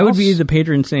myself. I would be the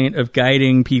patron saint of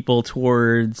guiding people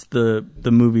towards the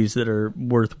movies that are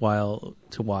worthwhile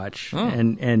to watch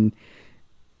and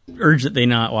urge that they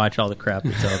not watch all the crap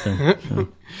that's out there. So.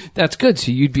 That's good.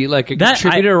 So you'd be like a That-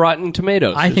 contributor to Rotten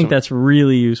Tomatoes. I think that's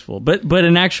really useful, but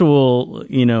an actual,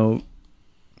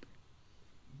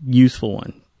 useful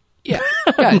one. Yeah,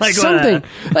 Like something.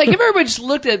 Like, if everybody just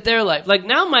looked at their life. Like,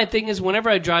 now my thing is, whenever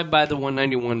I drive by the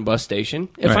 191 bus station,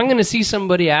 if Right. I'm going to see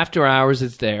somebody after hours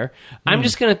that's there, I'm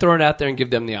just going to throw it out there and give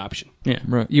them the option. Yeah,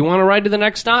 Right. You want to ride to the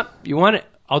next stop? You want it?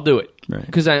 I'll do it. Right.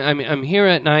 Because I'm here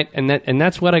at night, and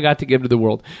that's what I got to give to the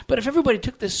world. But if everybody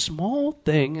took this small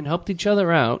thing and helped each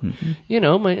other out,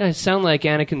 I sound like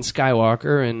Anakin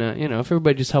Skywalker, and if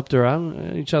everybody just helped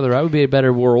each other out, it would be a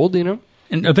better world.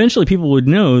 And eventually people would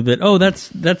know that,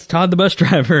 that's Todd the bus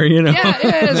driver, Yeah,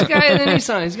 this guy in the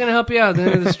Nissan, he's going to help you out at the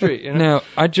end of the street. Now,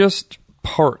 I just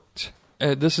parked.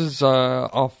 This is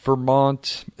off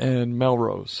Vermont and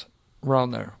Melrose,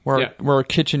 around there, where our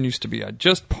kitchen used to be. I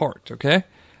just parked, okay?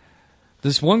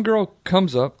 This one girl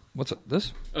comes up. What's up?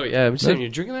 This? Oh, yeah, I'm saying, you're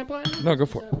drinking that blind? No, go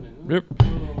for it. Yep.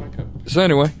 So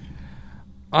anyway,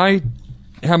 I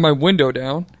have my window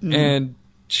down, and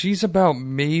she's about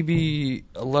maybe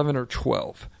 11 or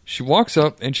 12. She walks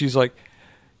up, and she's like,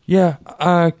 yeah,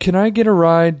 can I get a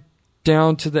ride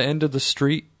down to the end of the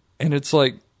street? And it's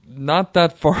like, not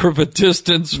that far of a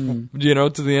distance, you know,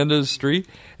 to the end of the street.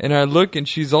 And I look, and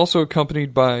she's also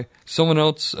accompanied by someone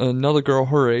else, another girl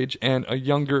her age, and a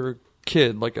younger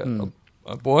kid, like a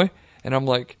boy. And I'm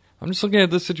like, I'm just looking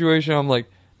at this situation. I'm like,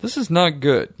 this is not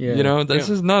good. Yeah. You know, this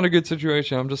is not a good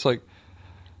situation. I'm just like,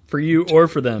 For you or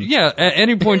for them. yeah, at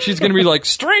any point she's going to be like,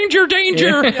 stranger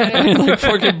danger! And like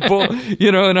fucking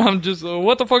you know, and I'm just,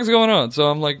 what the fuck's going on? So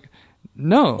I'm like,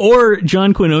 no. Or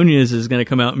John Quinones is going to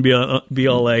come out and be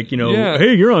all like, you know,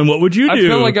 hey, you're on What Would You Do? I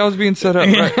felt like I was being set up,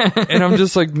 right? And I'm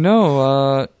just like,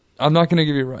 no, I'm not going to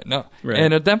give you a right now. Right.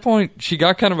 And at that point, she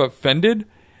got kind of offended,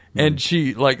 and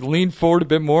she like leaned forward a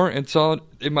bit more and saw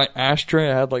in my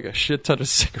ashtray I had like a shit ton of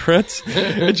cigarettes,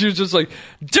 and she was just like,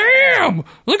 "Damn,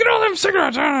 look at all them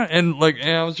cigarettes!" And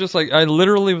I was just like, I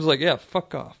literally was like, "Yeah,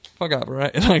 fuck off,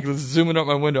 right?" And like zooming up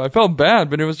my window. I felt bad,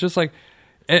 but it was just like.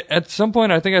 At some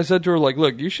point, I think I said to her, like,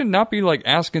 look, you should not be, like,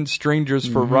 asking strangers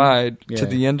for a ride to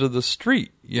the end of the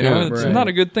street. You know? It's not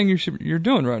a good thing you're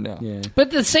doing right now. Yeah. But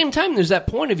at the same time, there's that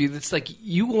point of view that's like,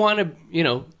 you want to, you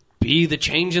know, be the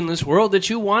change in this world that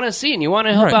you want to see, and you want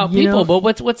to help out You people. know,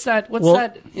 but what's that?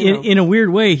 In a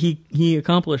weird way, he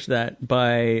accomplished that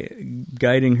by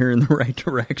guiding her in the right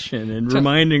direction and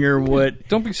reminding her what.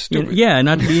 Don't be stupid.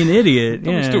 Not to be an idiot.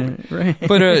 Don't be stupid. Right.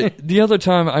 But the other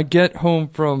time I get home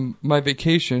from my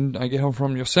vacation, I get home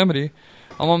from Yosemite,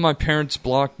 I'm on my parents'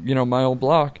 block, you know, my old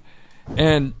block,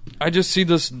 and I just see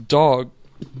this dog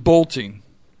bolting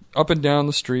up and down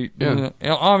the street. Yeah.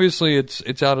 And obviously,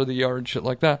 it's out of the yard, shit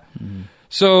like that.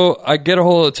 So I get a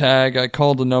hold of the tag. I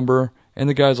call the number, and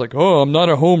the guy's like, "Oh, I'm not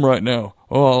at home right now.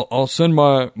 Oh, I'll send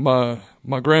my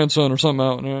grandson or something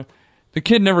out." And, the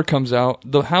kid never comes out.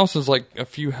 The house is like a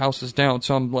few houses down,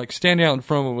 so I'm like standing out in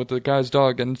front of him with the guy's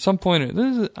dog. And at some point,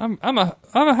 I'm a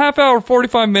half hour,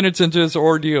 45 minutes into this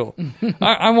ordeal.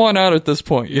 I want out at this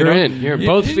point. You're in. You're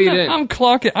both feet in. I'm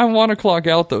clocking. I want to clock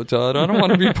out though, Todd. I don't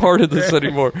want to be part of this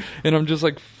anymore. And I'm just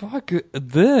like, fuck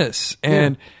this.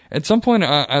 And at some point,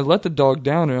 I let the dog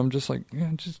down, and I'm just like, yeah,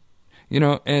 just, you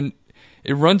know, and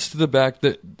it runs to the back.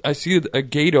 That I see a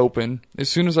gate open as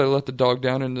soon as I let the dog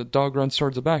down, and the dog runs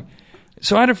towards the back.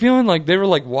 So I had a feeling like they were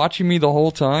like watching me the whole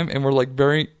time, and were like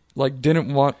very like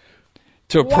didn't want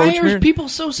to approach me. Why are people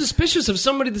so suspicious of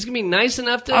somebody that's gonna be nice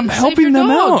enough to? I'm save helping your them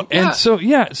dog? out, and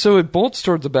so it bolts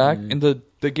towards the back, and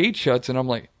the gate shuts, and I'm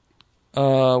like,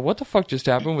 what the fuck just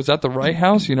happened? Was that the right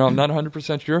house? You know, I'm not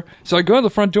 100% sure. So I go to the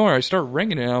front door, and I start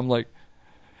ringing it, and I'm like,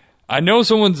 I know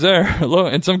someone's there. Hello,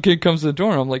 and some kid comes to the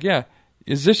door, and I'm like, yeah,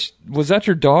 was that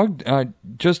your dog?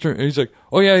 He's like,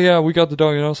 oh yeah, we got the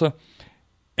dog, and also.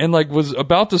 And like was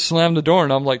about to slam the door,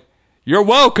 and I'm like, "You're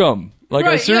welcome." Like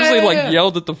I seriously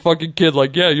yelled at the fucking kid,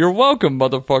 like, "Yeah, you're welcome,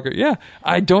 motherfucker." Yeah,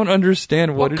 I don't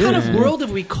understand what it is. What kind of world have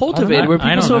we cultivated where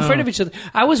people are so afraid of each other?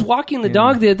 I was walking the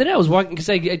dog the other day. I was walking because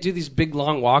I do these big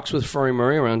long walks with Furry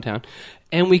Murray around town,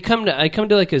 and I come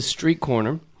to like a street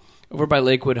corner over by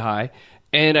Lakewood High,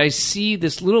 and I see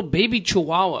this little baby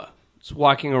Chihuahua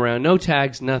walking around, no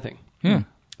tags, nothing. Yeah.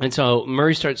 And so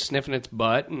Murray starts sniffing its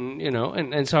butt, and you know,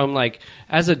 and so I'm like,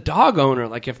 as a dog owner,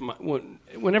 like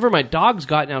whenever my dog's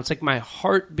gotten out, it's like my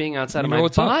heart being outside of my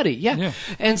body. Yeah.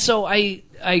 And so I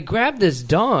grab this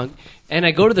dog, and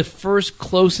I go to the first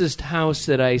closest house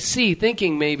that I see,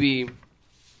 thinking maybe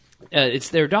it's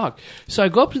their dog. So I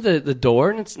go up to the door,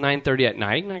 and it's 9:30 at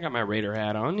night, and I got my Raider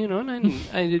hat on, you know, and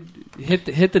I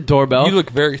hit the doorbell. You look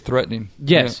very threatening.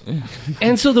 Yes. Yeah.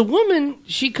 And so the woman,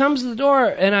 she comes to the door,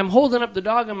 and I'm holding up the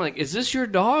dog. I'm like, is this your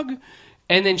dog?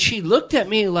 And then she looked at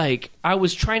me like I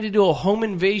was trying to do a home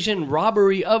invasion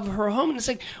robbery of her home. And it's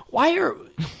like, why are...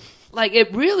 Like,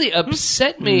 it really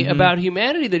upset me about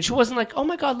humanity that she wasn't like, oh,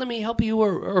 my God, let me help you,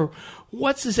 or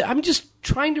what's this? I'm just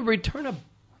trying to return a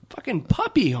fucking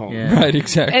puppy home. Yeah. Right,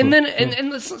 exactly. And then,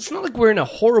 and it's not like we're in a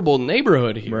horrible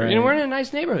neighborhood here. Right. You know, we're in a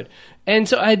nice neighborhood. And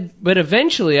so but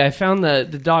eventually I found the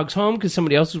dog's home because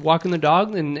somebody else was walking the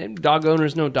dog, and dog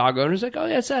owners know dog owners. Like, oh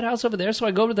yeah, it's that house over there. So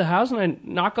I go to the house and I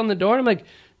knock on the door, and I'm like,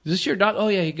 is this your dog? Oh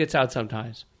yeah, he gets out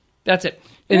sometimes. That's it.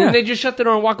 And then they just shut the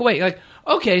door and walk away. Like,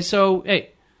 okay, so hey.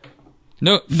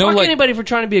 No, Fuck like, anybody for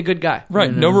trying to be a good guy.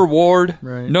 right? No reward,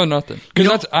 Right. No nothing.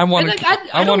 Because I want And, to.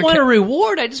 like, I don't want a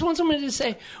reward. I just want somebody to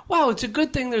say, "Wow, it's a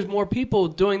good thing there's more people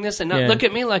doing this," and not look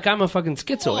at me like I'm a fucking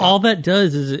schizo. All that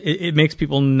does is it makes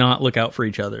people not look out for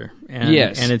each other. And,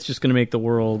 Yes. and it's just going to make the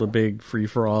world a big free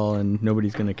for all, and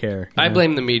nobody's going to care. I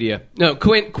blame the media. No,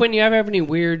 Quinn, you ever have any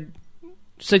weird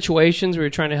situations where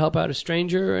you're trying to help out a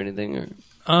stranger or anything? Or?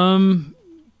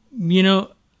 You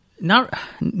know,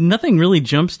 nothing really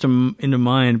jumps into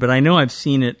mind, but I know I've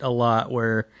seen it a lot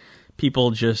where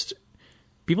people just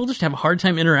people just have a hard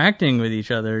time interacting with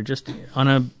each other, just on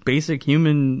a basic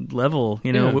human level,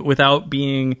 without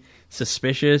being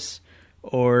suspicious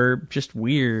or just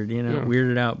weird,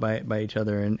 weirded out by each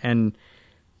other, and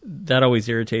that always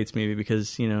irritates me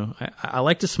because I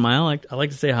like to smile, I like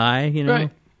to say hi,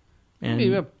 Right. and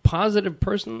Maybe a positive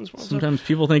person as well. sometimes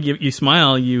people think if you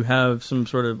smile, you have some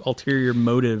sort of ulterior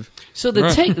motive. So the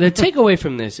takeaway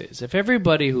from this is, if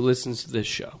everybody who listens to this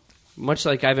show, much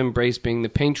like I've embraced being the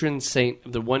patron saint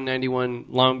of the 191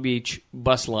 Long Beach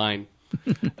bus line,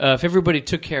 if everybody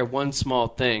took care of one small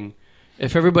thing,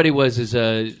 if everybody was, as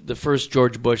the first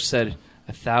George Bush said,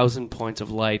 1,000 points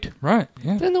of light, Right.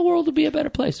 Yeah. then the world would be a better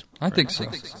place. I think so.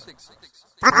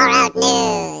 Far Out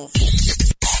News.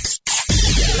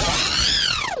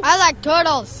 I like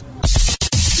turtles.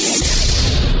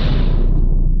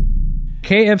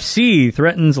 KFC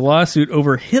threatens lawsuit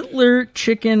over Hitler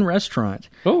Chicken Restaurant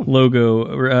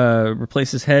logo.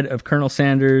 Replaces head of Colonel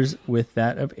Sanders with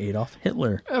that of Adolf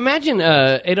Hitler. Imagine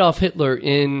Adolf Hitler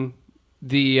in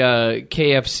the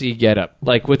KFC getup,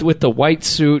 like with the white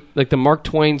suit, like the Mark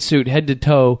Twain suit, head to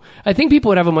toe. I think people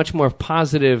would have a much more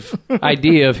positive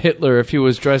idea of Hitler if he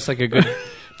was dressed like a good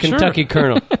Kentucky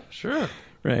colonel. Sure.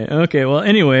 Right. Okay. Well,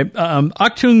 anyway,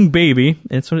 Aktung Baby,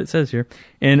 that's what it says here,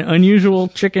 an unusual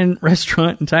chicken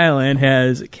restaurant in Thailand,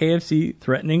 has KFC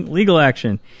threatening legal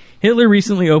action. Hitler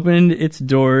recently opened its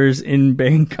doors in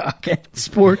Bangkok and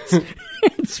sports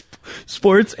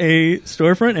a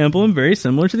storefront emblem very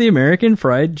similar to the American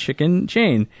fried chicken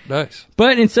chain. Nice.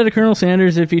 But instead of Colonel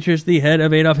Sanders, it features the head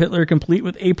of Adolf Hitler, complete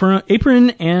with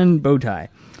apron and bow tie.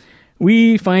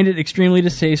 We find it extremely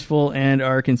distasteful and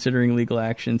are considering legal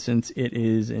action since it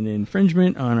is an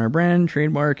infringement on our brand,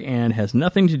 trademark, and has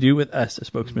nothing to do with us, a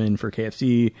spokesman for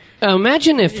KFC.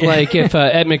 Imagine if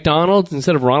at McDonald's,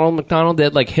 instead of Ronald McDonald, they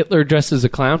had like Hitler dressed as a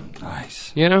clown.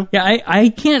 Nice. Yeah, I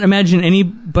can't imagine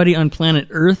anybody on planet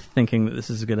Earth thinking that this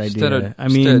is a good idea.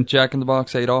 Instead of Jack in the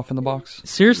Box, Adolf in the Box.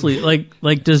 Seriously,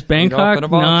 like does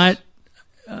Bangkok not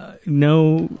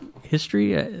know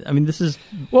history? I mean, this is...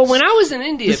 Well, when I was in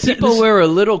India, people were a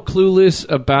little clueless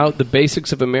about the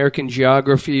basics of American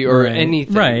geography or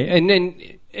anything. Right.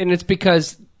 And it's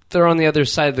because they're on the other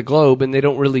side of the globe and they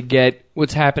don't really get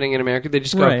what's happening in America. They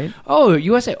just go, oh,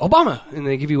 USA, Obama, and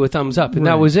they give you a thumbs up, and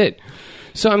that was it.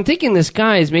 So I'm thinking this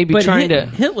guy is maybe trying to...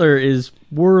 Hitler is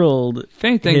world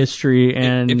history,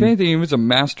 and... If anything, he was a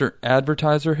master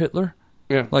advertiser, Hitler.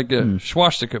 Yeah. Like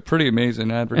swastika, pretty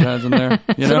amazing advertising there.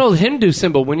 It's an old Hindu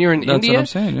symbol. When you're in That's India, what I'm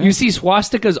saying, yeah. you see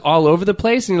swastikas all over the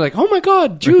place, and you're like, oh my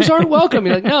God, Jews aren't welcome.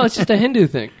 You're like, no, it's just a Hindu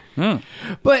thing.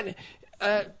 But...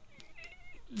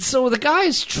 So the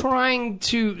guy's trying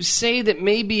to say that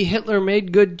maybe Hitler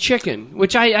made good chicken,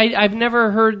 which I've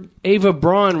never heard Ava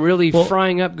Braun really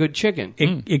frying up good chicken.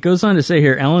 It goes on to say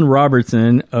here, Alan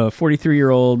Robertson, a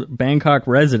 43-year-old Bangkok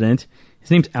resident. His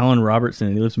name's Alan Robertson,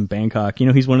 and he lives in Bangkok.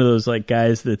 He's one of those like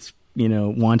guys that's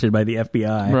wanted by the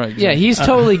FBI. Right. Yeah, he's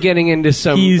totally getting into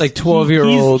some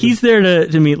 12-year-old. He's there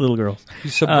to meet little girls.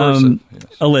 He's subversive. Yes.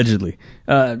 Allegedly.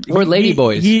 Or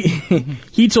ladyboys.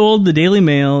 He told the Daily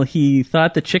Mail he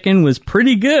thought the chicken was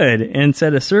pretty good and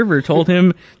said a server told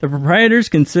him the proprietors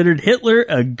considered Hitler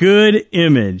a good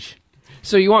image.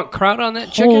 So you want kraut on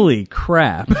that chicken? Holy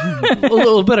crap. A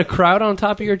little bit of kraut on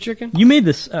top of your chicken? You made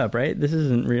this up, right? This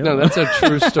isn't real? No, that's a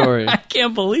true story. I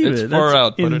can't believe it. It's far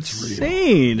out, but it's it's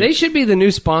insane. They should be the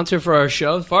new sponsor for our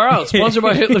show. Far Out, sponsored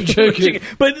by Hitler Chicken.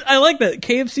 But I like that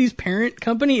KFC's parent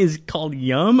company is called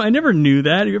Yum. I never knew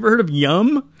that. Have you ever heard of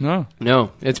Yum?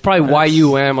 No, it's probably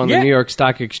YUM on the New York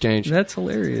Stock Exchange. That's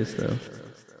hilarious, though.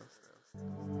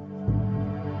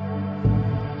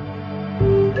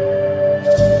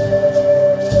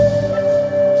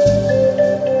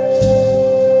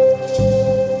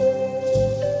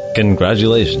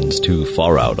 Congratulations to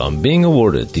Far Out on being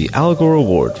awarded the Al Gore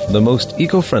Award for the most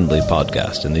eco-friendly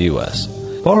podcast in the U.S.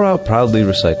 Far Out proudly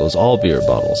recycles all beer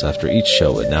bottles. After each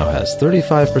show, it now has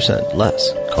 35%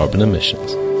 less carbon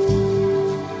emissions.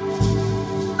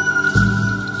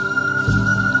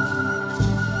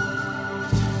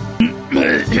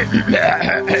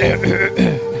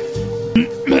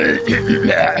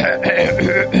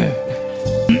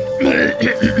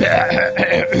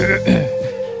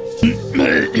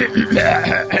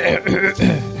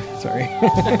 Sorry.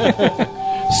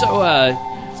 So,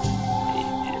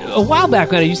 a while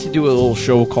back when I used to do a little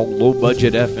show called Low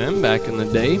Budget FM back in the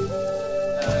day,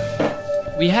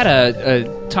 we had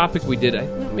a topic we did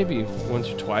maybe once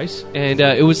or twice, and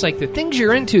it was like the things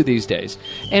you're into these days.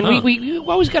 And we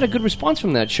always got a good response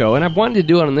from that show, and I've wanted to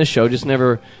do it on this show, just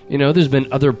never, there's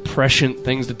been other prescient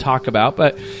things to talk about,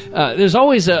 but there's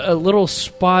always a little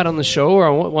spot on the show where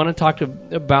I want to talk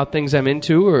about things I'm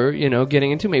into or, getting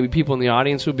into. Maybe people in the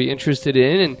audience would be interested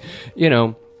in, and,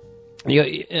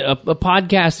 a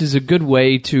podcast is a good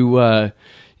way to,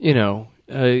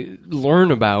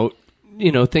 learn about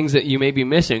things that you may be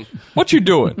missing. What you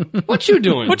doing? What you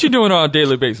doing? What you doing on a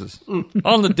daily basis?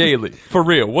 On the daily, for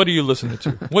real. What are you listening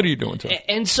to? What are you doing to?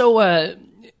 And so, it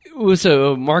was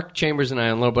Mark Chambers and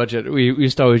I on Low Budget. We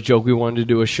used to always joke we wanted to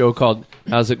do a show called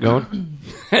 "How's It Going,"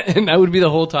 and that would be the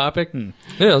whole topic.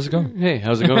 Hey, how's it going? Hey,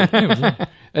 how's it going?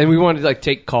 And we wanted to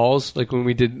take calls, like when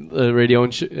we did radio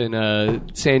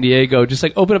in San Diego. Just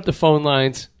open up the phone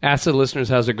lines, ask the listeners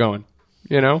how's it going.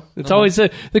 It's always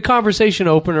the conversation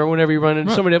opener whenever you run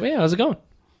into somebody. Hey, how's it going?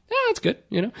 Yeah, it's good.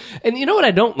 And you know what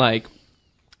I don't like?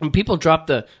 When people drop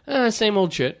the same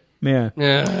old shit.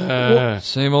 Yeah.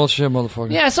 Same old shit,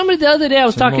 motherfucker. Yeah, somebody the other day I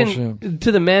was Same talking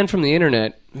to the man from the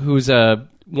internet, who's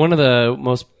one of the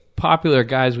most popular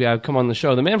guys we have come on the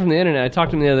show. The man from the internet, I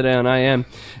talked to him the other day on IM,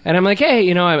 and I'm like,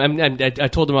 hey, I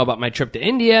told him about my trip to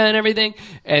India and everything,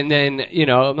 and then,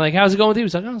 I'm like, how's it going with you?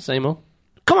 He's like, somame old.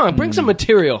 Come on, bring some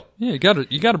material. Yeah, you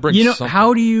gotta bring something.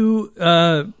 How do you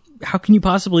how can you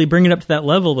possibly bring it up to that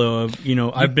level though of,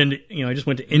 I've been to, I just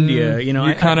went to India, you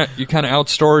kind of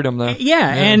outstoried them though. Yeah,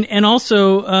 and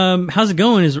also how's it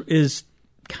going is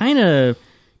kind of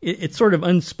it's sort of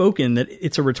unspoken that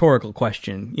it's a rhetorical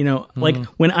question. Like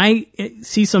when I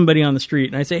see somebody on the street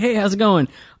and I say, "Hey, how's it going?"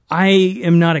 I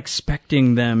am not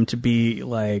expecting them to be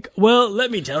like, well,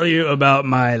 let me tell you about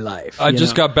my life. I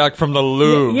just got back from the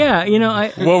Louvre.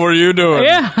 Yeah, what were you doing?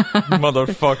 Yeah.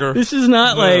 Motherfucker. This is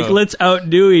not like, let's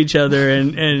outdo each other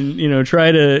and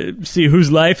try to see whose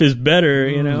life is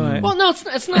better, Well, no,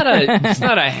 it's not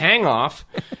a hang-off.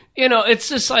 It's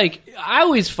just like, I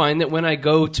always find that when I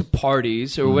go to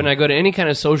parties or when I go to any kind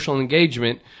of social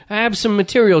engagement, I have some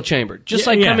material chambered, just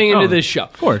coming into this show.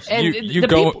 Of course. And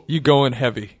you go in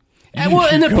heavy.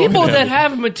 And the people that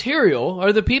have material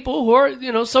are the people who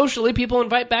are, socially people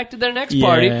invite back to their next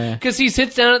party because he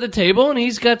sits down at the table and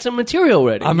he's got some material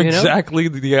ready. I'm exactly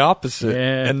the opposite,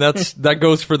 and that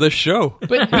goes for this show.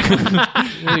 But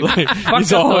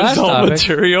he's all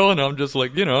material, and I'm just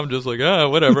like,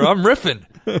 whatever. I'm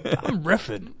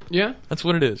riffing. Yeah, that's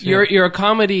what it is. You're a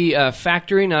comedy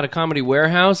factory, not a comedy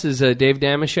warehouse, as Dave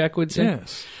Damashek would say.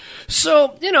 Yes.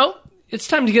 So it's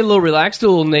time to get a little relaxed, do a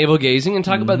little navel gazing, and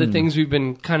talk about the things we've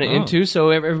been kind of into.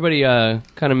 So everybody kind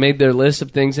of made their list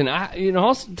of things, and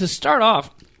also to start off,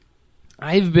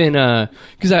 I've been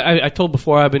because I told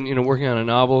before I've been working on a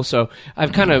novel, so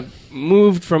I've kind of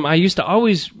moved from. I've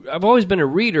always been a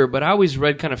reader, but I always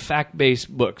read kind of fact-based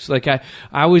books. Like I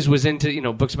always was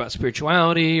into books about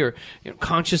spirituality or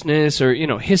consciousness or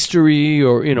history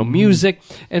or music,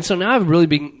 and so now I've really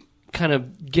been kind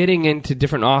of getting into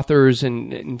different authors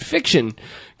and fiction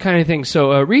kind of thing.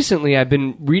 So recently I've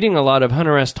been reading a lot of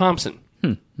Hunter S. Thompson.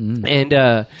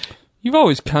 And you've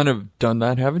always kind of done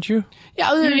that, haven't you?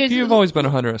 Yeah. You've always been a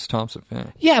Hunter S. Thompson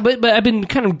fan. Yeah, but I've been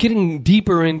kind of getting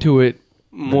deeper into it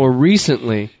more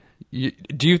recently.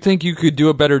 Do you think you could do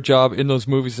a better job in those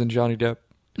movies than Johnny Depp?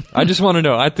 I just want to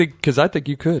know. I think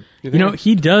you could.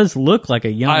 He does look like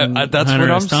a young. That's Hunter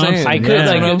what I'm S. Thompson. saying. I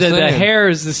could the hair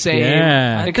is the same.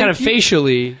 Yeah, and kind of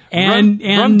facially. And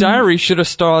Rum Diary should have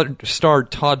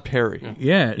starred Todd Perry.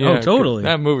 Yeah. Oh, totally.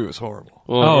 That movie was horrible.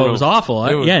 Well, it was awful.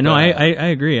 I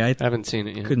agree. I haven't seen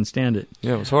it yet. Couldn't stand it.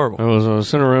 Yeah, it was horrible. I was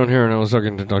sitting around here and I was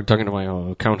talking to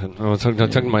my accountant. I was talking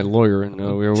to my lawyer, and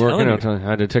we were working out. I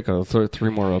had to take 3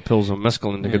 more pills of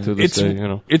mescaline to get through this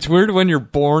day. It's weird when you're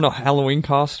born a Halloween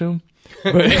costume.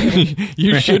 But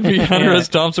you should be Hunter S.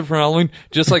 Thompson from Halloween,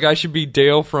 just like I should be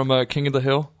Dale from King of the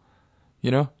Hill.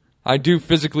 I do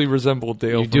physically resemble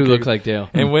Dale. You do look like Dale.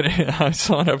 And when I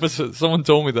saw an episode, someone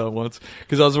told me that once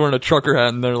because I was wearing a trucker hat,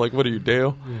 and they're like, "What are you,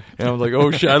 Dale?" And I was like, "Oh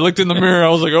shit!" I looked in the mirror. I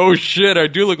was like, "Oh shit! I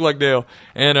do look like Dale."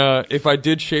 And if I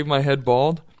did shave my head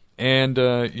bald, and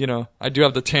I do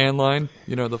have the tan line,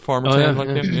 the farmer tan like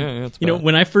him. Yeah, it's bad.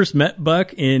 When I first met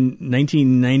Buck in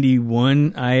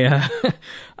 1991,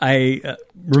 I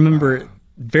remember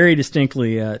very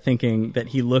distinctly thinking that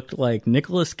he looked like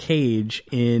Nicolas Cage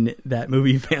in that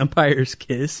movie Vampire's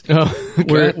Kiss,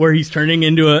 where he's turning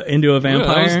into a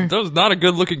vampire. Yeah, that was not a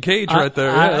good looking Cage right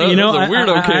there. That was a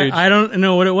weirdo Cage. I don't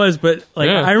know what it was, but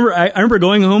I remember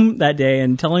going home that day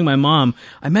and telling my mom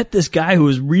I met this guy who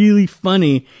was really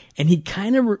funny, and he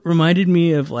kind of reminded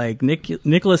me of like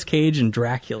Nicolas Cage and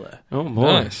Dracula. Oh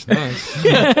boy. Nice. That's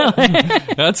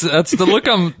the look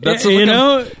that's the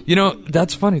look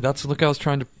that's funny. That's the look I was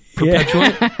trying to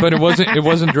perpetuate, but it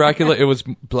wasn't Dracula, it was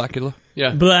Blackula.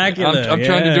 Yeah. Blackula. I'm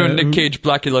trying to do a Nick Cage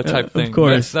Blackula type thing. Of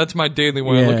course. That's my daily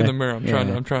when I look in the mirror.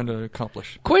 I'm trying to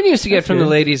accomplish. Quinn used to get from the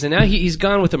ladies, and now he's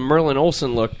gone with a Merlin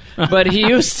Olsen look. But he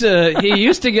used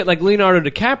to get like Leonardo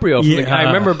DiCaprio from the guy. I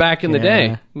remember back in the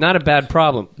day. Not a bad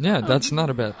problem. Yeah, that's not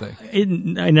a bad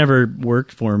thing. I never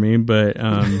worked for me, but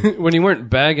When you weren't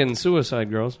bagging Suicide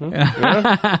Girls, huh?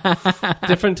 Yeah.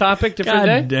 Different topic, different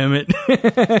day. God damn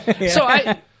it! So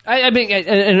I mean,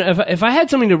 and if I had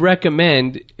something to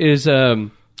recommend, is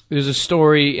there's a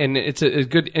story, and it's a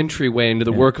good entryway into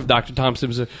the work of Dr.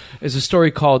 Thompson. Is a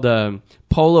story called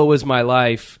 "Polo Is My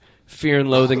Life: Fear and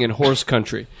Loathing in Horse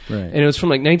Country," and it was from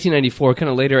like 1994,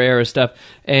 kind of later era stuff,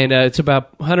 and it's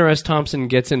about Hunter S. Thompson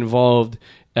gets involved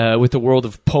with the world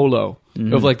of polo,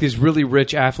 of like these really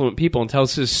rich, affluent people, and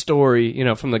tells his story,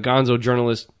 from the Gonzo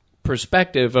journalist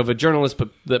perspective of a journalist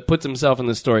that puts himself in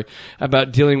this story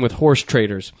about dealing with horse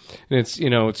traders. And it's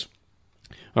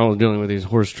dealing with these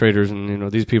horse traders,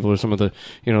 and these people are some of the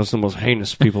some of the most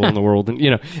heinous people in the world, and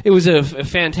it was a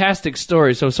fantastic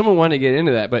story. So if someone wanted to get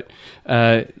into that, but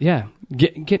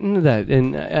get into that,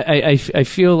 and I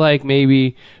feel like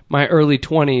maybe my early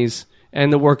 20s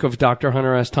and the work of Dr.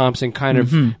 Hunter S. Thompson kind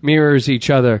of mirrors each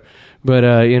other. But,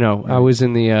 I was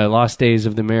in the lost days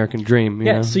of the American dream.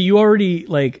 You know? So you already,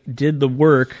 did the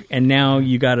work, and now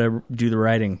you got to do the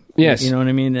writing. Yes. You know what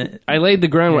I mean? I laid the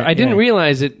groundwork. I didn't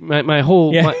realize it. My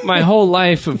whole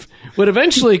life would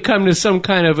eventually come to some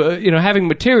kind of, having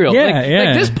material.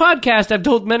 Like this podcast, I've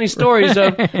told many stories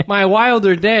of my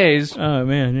wilder days. Oh,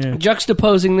 man, yeah.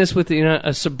 Juxtaposing this with,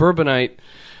 a suburbanite,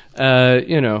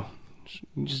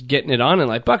 just getting it on in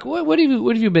life. Buck, what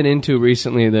have you been into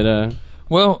recently that...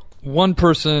 Well, one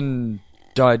person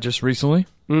died just recently.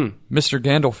 Mr.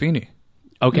 Gandolfini.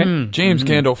 Okay. James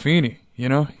Gandolfini.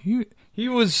 He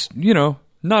was,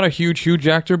 not a huge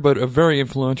actor, but a very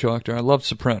influential actor. I loved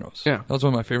Sopranos. Yeah. That was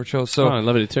one of my favorite shows. So I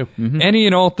love it too. Any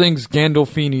and all things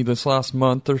Gandolfini this last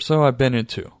month or so I've been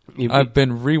into. I've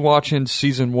been rewatching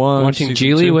season 1. Watching season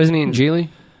Geely? 2. Wasn't he in Geely?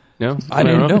 No? I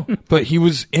didn't know. But he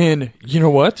was in, you know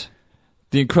what?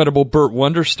 The Incredible Burt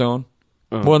Wonderstone.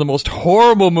 One of the most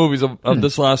horrible movies of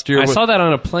this last year. I saw that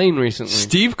on a plane recently.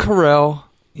 Steve Carell,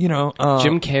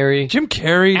 Jim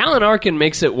Carrey. Alan Arkin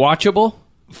makes it watchable.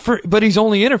 But he's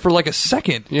only in it for like a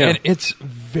second. Yeah. And it's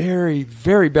very,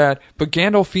 very bad. But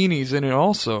Gandolfini's in it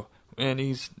also. And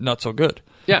he's not so good.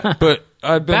 Yeah. But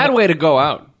I've been... Bad way to go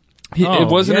out. It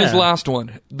wasn't his last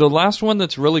one. The last one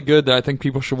that's really good that I think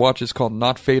people should watch is called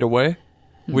Not Fade Away,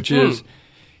 which is...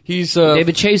 He's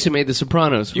David Chase, who made The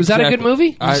Sopranos. Was that a good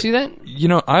movie? Did you see that?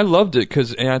 I loved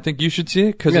it, and I think you should see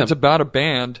it, because it's about a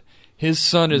band. His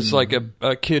son is like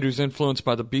a kid who's influenced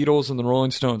by the Beatles and the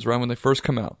Rolling Stones right when they first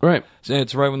come out. Right. And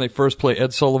it's right when they first play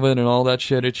Ed Sullivan and all that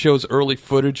shit. It shows early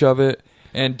footage of it.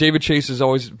 And David Chase is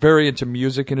always very into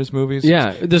music in his movies.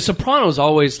 Yeah. The Sopranos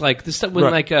always, like, this stuff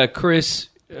when, Chris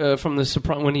from The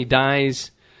Sopranos, when he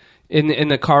dies... In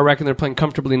the car wreck, and they're playing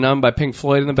 "Comfortably Numb" by Pink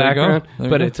Floyd in the background,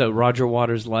 but it's a Roger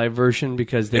Waters live version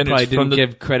because they probably didn't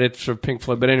give credit for Pink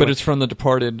Floyd. But anyway, it's from the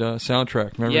Departed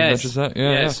soundtrack. Remember that?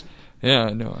 Yes.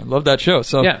 Yeah. No, I love that show.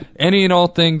 So any and all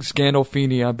things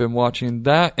Gandolfini, I've been watching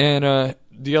that, and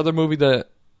the other movie that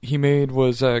he made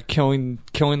was Killing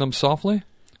Them Softly.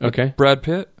 Okay, Brad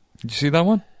Pitt. Did you see that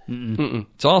one? Mm-mm.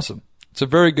 It's awesome. It's a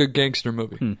very good gangster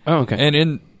movie. Oh, okay.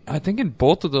 And I think in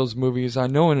both of those movies, I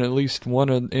know in at least one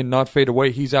in Not Fade Away,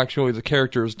 he's actually, the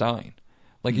character is dying.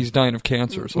 Like he's dying of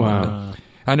cancer or something. Wow.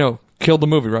 I know. Killed the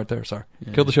movie right there, sorry.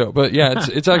 Killed the show. But yeah,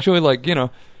 it's actually like,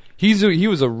 he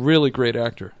was a really great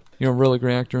actor. Really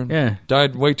great actor. And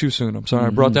died way too soon. I'm sorry.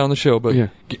 I brought down the show. But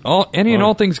any and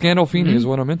all things Gandolfini is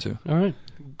what I'm into. All right.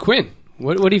 Quinn,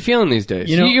 what are you feeling these days?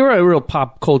 You're a real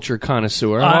pop culture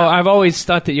connoisseur. I've always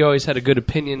thought that you always had a good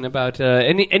opinion about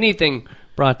anything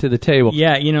brought to the table.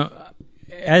 Yeah,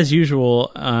 as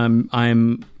usual,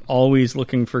 I'm always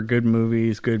looking for good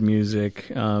movies, good music.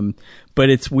 But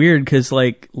it's weird because,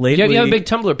 lately... You have a big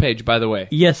Tumblr page, by the way.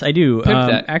 Yes, I do. Pimp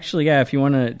that. Actually, if you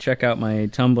want to check out my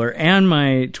Tumblr and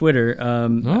my Twitter, I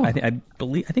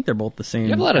think they're both the same. You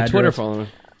have a lot of address. Twitter followers.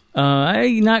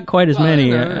 Not quite as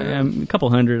many. A couple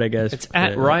hundred, I guess. It's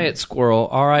at Riot Squirrel,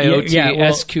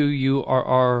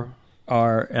 RIOTSQURR.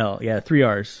 Yeah, 3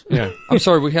 R's. Yeah. I'm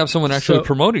sorry, we have someone actually So-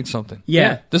 promoting something.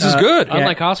 Yeah. This is good.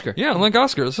 Unlike Oscar. Yeah, unlike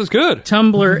Oscar, this is good.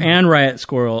 Tumblr and Riot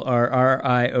Squirrel are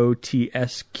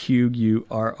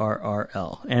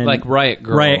RIOTSQURRRL. And Like Riot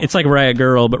Girl. Riot, it's like Riot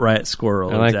Girl, but Riot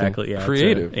Squirrel. I like exactly. Yeah,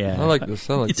 Creative. It's I like this.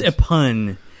 It's a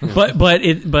pun. But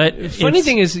Funny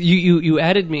thing is, you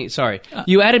added me. Sorry,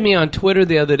 you added me on Twitter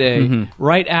the other day,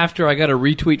 right after I got a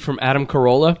retweet from Adam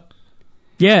Carolla.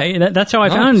 yeah, that's how I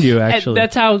found you. Actually,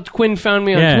 That's how Quinn found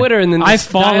me on Yeah. Twitter, and then I this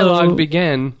follow- dialogue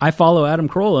began. I follow Adam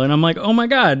Carolla, and I'm like, oh my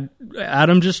god,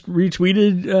 Adam just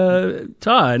retweeted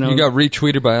Todd. And You got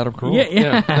retweeted by Adam Carolla.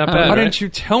 yeah. Not bad. Why right? didn't you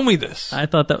tell me this? I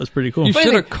thought that was pretty cool. You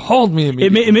should have called me It,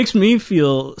 immediately. it makes me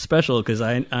feel special because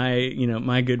I,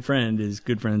 my good friend is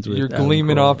good friends with. You're Adam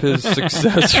gleaming Carolla. off his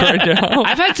success right now.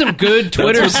 I've had some good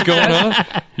Twitter What's going on?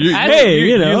 Hey,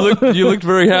 you know. you looked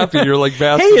very happy. You're like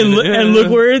basking. Hey, in it. and look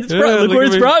where it's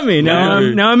brought me. Now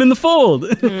I'm in the fold.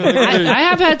 I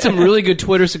have had some really good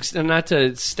Twitter success. Not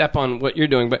to step on what you're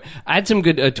doing, but I had some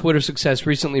good Twitter success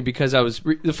recently because I was.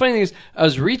 The funny thing is, I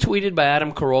was retweeted by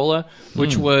Adam Carolla,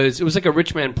 which was like a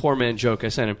rich man poor man joke I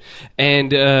sent him,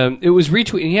 and it was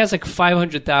retweeted. He has like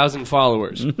 500,000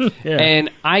 followers, and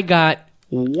I got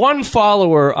one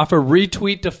follower off a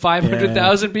retweet to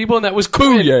 500,000 people, and that was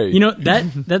cool. Yay. You know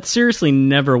that seriously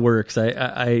never works.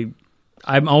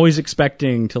 I'm always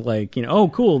expecting to oh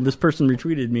cool, this person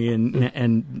retweeted me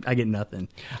and I get nothing.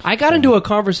 I got into a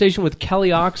conversation with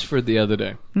Kelly Oxford the other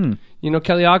day. You know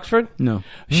Kelly Oxford? No.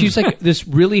 She's like this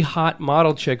really hot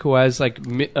model chick who has like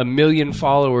a million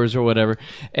followers or whatever,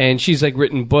 and she's like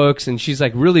written books, and she's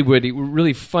like really witty,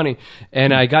 really funny.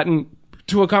 And I got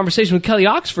into a conversation with Kelly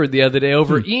Oxford the other day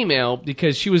over email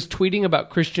because she was tweeting about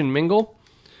Christian Mingle.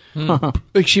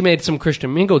 Like she made some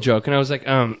Christian Mingle joke, and I was like,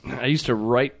 I used to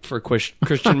write for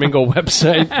Christian Mingle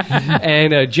website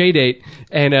and JDate,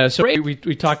 and so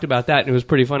we talked about that, and it was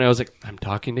pretty funny. I was like, I'm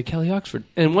talking to Kelly Oxford,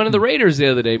 and one of the Raiders the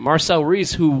other day, Marcel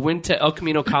Reese, who went to El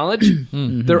Camino College,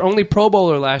 their only Pro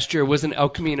Bowler last year was an El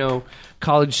Camino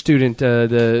college student,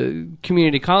 the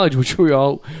community college, which we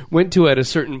all went to at a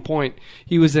certain point.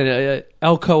 He was an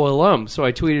Elko alum, so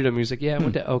I tweeted him. He was like, "Yeah, I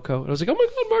went to Elko." And I was like, "Oh my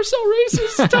God, Marcel Reese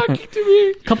is talking to me."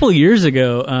 A couple of years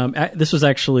ago, this was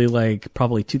actually like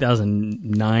probably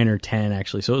 2009 or 10,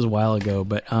 actually, so it was a while ago.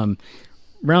 But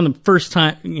around the first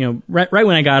time, right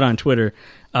when I got on Twitter,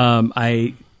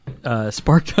 I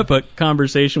sparked up a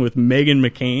conversation with Meghan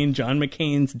McCain, John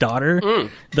McCain's daughter,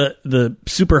 the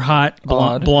super hot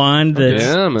blonde that's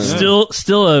Yeah, man.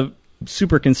 still a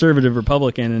super conservative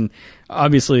Republican, and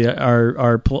obviously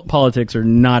our politics are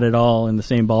not at all in the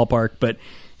same ballpark, but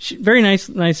very nice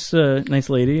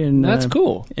lady, and That's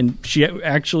cool. And she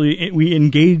we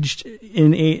engaged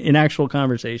in an actual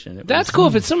conversation. That's cool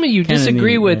if it's somebody you Kinda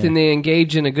disagree neat, with yeah. and they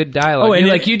engage in a good dialogue. Oh,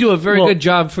 and you do a very good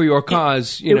job for your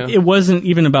cause. It wasn't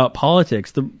even about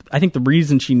politics. I think the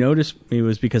reason she noticed me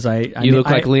was because I look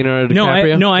like Leonardo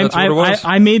DiCaprio? No, That's what it was.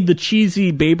 I made the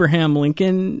cheesy Abraham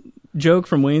Lincoln joke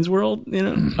from Wayne's World,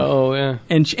 Oh yeah.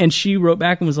 and she wrote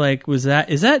back and was like, is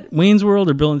that Wayne's World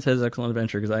or Bill and Ted's Excellent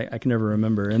Adventure? Because I can never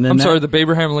remember. And then I'm sorry, the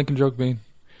Abraham Lincoln joke being.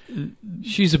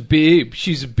 She's a babe.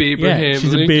 She's a babe. Yeah,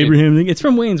 she's a Abraham Lincoln. It's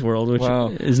from Wayne's World, which Wow.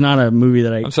 is not a movie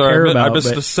that I'm sorry, care I about. missed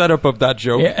but the setup of that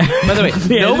joke. By the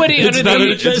way, nobody It's under not the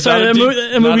a- age. it's sorry, not a that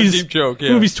deep- that not a movie's deep joke,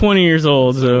 yeah. movie's 20 years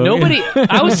old. So Nobody.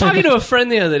 I was talking to a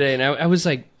friend the other day, and I was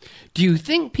like, "Do you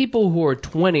think people who are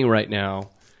 20 right now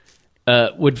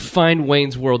would find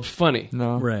Wayne's World funny?"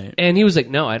 No. right. And he was like,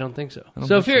 "No, I don't think so."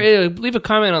 So if you're leave a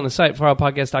comment on the site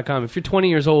faroutpodcast.com. If you're 20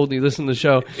 years old and you listen to the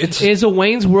show, is a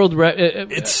Wayne's World.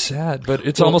 It's sad, but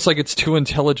it's almost like it's too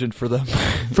intelligent for them.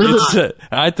 the-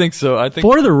 I think so. I think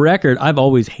For the record, I've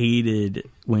always hated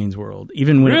Wayne's World,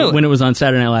 even when Really? it was on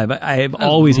Saturday Night Live. I've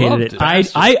always hated loved it. it.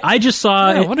 I just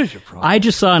saw. Yeah, what is your problem? I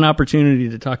just saw an opportunity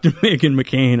to talk to Meghan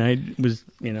McCain. I was,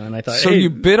 and I thought, so. hey, You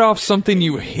bit off something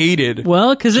you hated.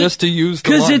 well, because just to use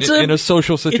the line in a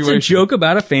social situation. It's a joke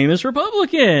about a famous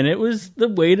Republican. It was the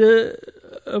way to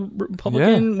a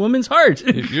Republican woman's heart.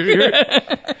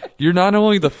 You're not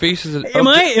only the faces. Of, Am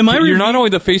I You're not only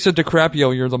the face of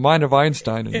DiCaprio. You're the mind of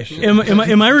Einstein. And shit.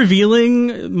 Am I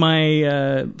revealing my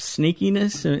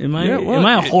snakiness? Am I Yeah, well, am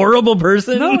I a horrible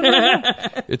person? No.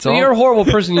 It's So all. you're a horrible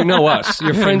person. You know us.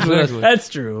 You're friends with us. exactly. That's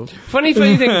true. Funny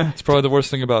thing. It's probably the worst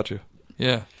thing about you.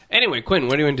 Yeah. Anyway, Quinn,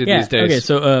 what are you into Yeah. these days? Okay.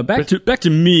 So back to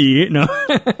me. No.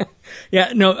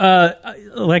 Yeah. No.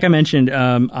 Like I mentioned,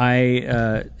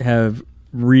 I have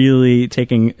really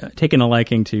taken a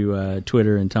liking to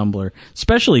Twitter and Tumblr,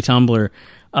 especially Tumblr.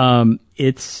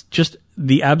 It's just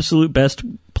the absolute best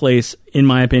place, in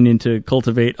my opinion, to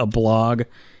cultivate a blog,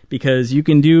 because you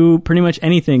can do pretty much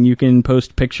anything. You can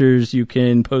post pictures, you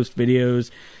can post videos,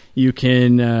 you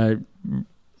can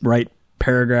write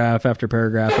paragraph after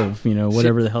paragraph of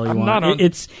whatever the hell you want.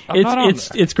 It's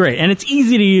great, and it's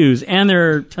easy to use, and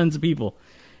there are tons of people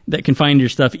that can find your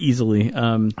stuff easily.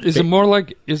 Is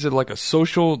it like a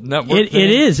social network? It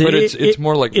is, but it's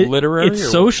more like literary.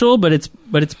 It's social, but it's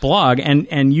blog,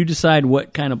 and you decide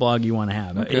what kind of blog you want to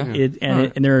have. Okay.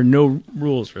 And there are no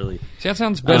rules really. See, that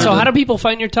sounds better. So how do people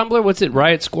find your Tumblr? What's it?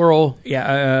 Riot Squirrel?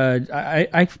 Yeah,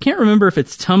 I can't remember if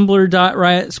it's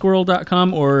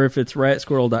tumblr.riotsquirrel.com or if it's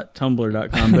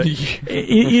riotsquirrel.tumblr.com. But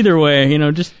either way,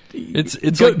 just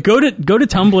go to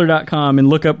tumblr.com and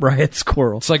look up Riot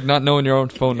Squirrel. It's like not knowing your own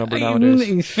phone number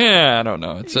nowadays. Yeah, I don't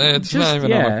know. It's not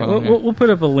even on my phone. We'll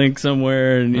put up a link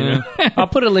somewhere, and I'll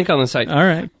put a link on the site. All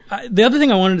right. The other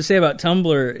thing I wanted to say about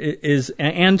Tumblr is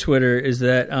and Twitter is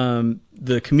that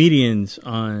the comedians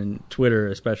on Twitter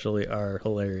especially are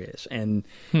hilarious, and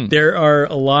there are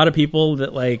a lot of people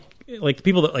that like the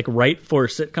people that write for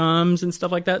sitcoms and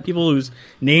stuff like that. People whose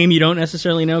name you don't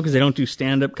necessarily know because they don't do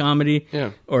stand-up comedy,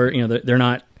 or they're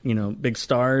not big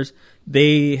stars.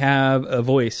 They have a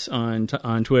voice on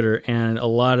Twitter, and a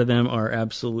lot of them are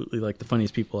absolutely like the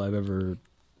funniest people I've ever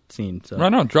seen. So.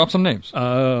 Right on, drop some names.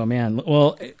 Oh man,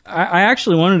 well, I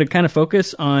actually wanted to kind of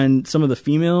focus on some of the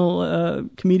female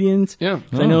comedians. Yeah,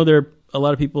 I know there are a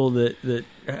lot of people that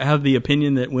have the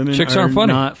opinion that women Chicks are aren't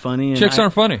funny. not funny. And Chicks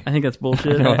aren't funny. I think that's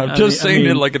bullshit. I'm just saying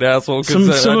it like an asshole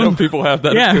because I know people have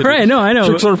that. Yeah, opinion. right. No, I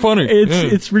know. Chicks are funny.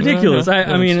 It's ridiculous.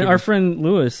 Yeah, I mean, stupid. our friend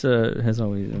Lewis has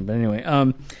always. But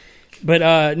anyway,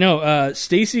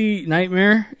 Stacey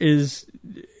Nightmare is.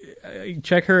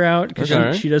 Check her out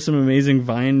because she does some amazing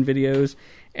Vine videos,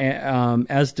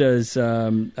 as does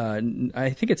I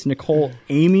think it's Nicole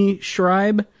Amy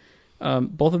Schreiber.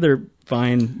 Both of their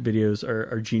Vine videos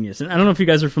are genius, and I don't know if you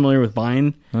guys are familiar with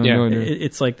Vine.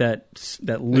 It's like that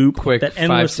loop, quick that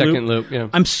endless 5-second loop. Yeah,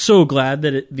 I'm so glad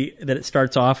that it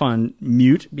starts off on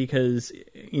mute because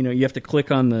you have to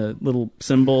click on the little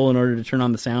symbol in order to turn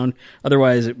on the sound.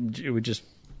 Otherwise, it would just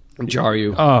jar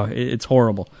you. Oh, it's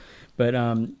horrible. But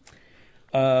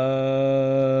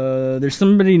there's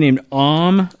somebody named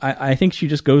I think she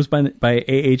just goes by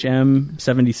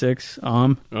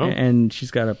AHM76 and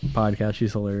she's got a podcast.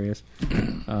 She's hilarious.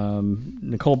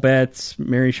 Nicole Betts,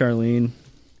 Mary Charlene,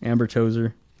 Amber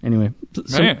Tozer. Anyway,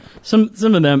 some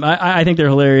of them I think they're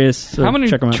hilarious. So how many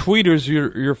check them out. tweeters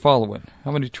you're following?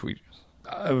 How many tweeters?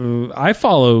 I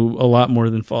follow a lot more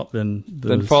than follow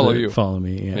you. Follow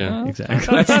me, yeah.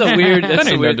 Exactly. That's the weird. That's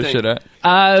the weird thing.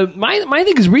 My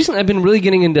thing is recently I've been really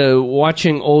getting into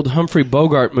watching old Humphrey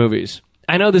Bogart movies.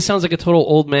 I know this sounds like a total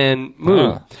old man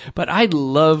move, but I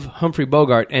love Humphrey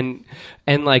Bogart and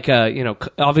like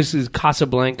obviously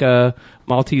Casablanca,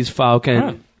 Maltese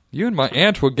Falcon. You and my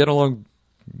aunt would get along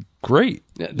great.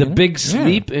 The Big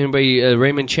Sleep, by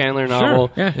Raymond Chandler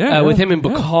novel. Sure. With him in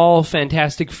Bacall,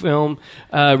 fantastic film.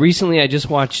 Recently, I just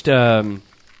watched.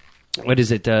 What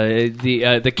is it?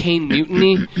 The Caine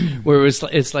Mutiny, where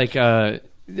it's like.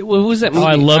 What was that movie? Oh,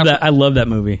 I love that. I love that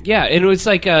movie. Yeah, and it was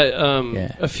like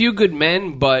A Few Good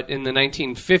Men, but in the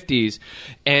 1950s,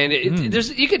 and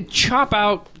you could chop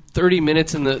out 30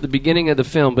 minutes in the beginning of the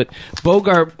film, but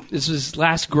Bogart, this was his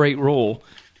last great role.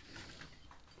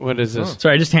 What is this?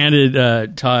 Sorry, I just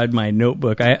handed Todd my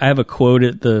notebook. I have a quote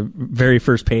at the very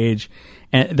first page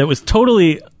that was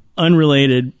totally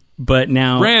unrelated, but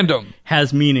now random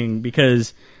has meaning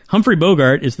because Humphrey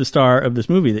Bogart is the star of this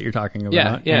movie that you're talking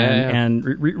about. And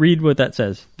read what that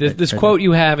says. This quote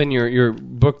you have in your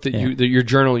book your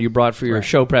journal you brought for your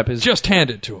show prep is just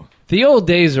hand it to him. The old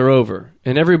days are over,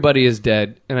 and everybody is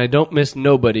dead, and I don't miss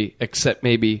nobody except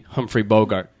maybe Humphrey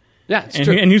Bogart. Yeah, it's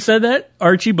true. And who said that?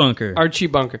 Archie Bunker. Archie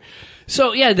Bunker.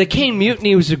 So, yeah, the Caine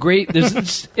Mutiny was a great...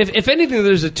 if anything,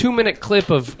 there's a 2-minute clip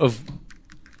of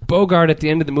Bogart at the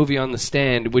end of the movie on the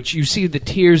stand, which you see the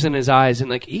tears in his eyes, and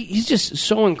like he's just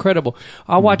so incredible.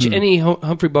 I'll watch any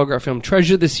Humphrey Bogart film.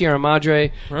 Treasure the Sierra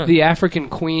Madre, The African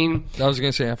Queen. I was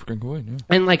going to say African Queen, yeah.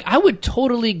 And like I would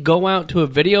totally go out to a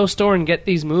video store and get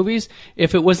these movies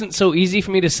if it wasn't so easy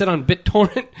for me to sit on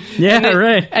BitTorrent.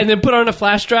 And then put on a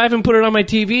flash drive and put it on my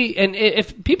TV. And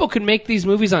if people could make these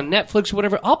movies on Netflix or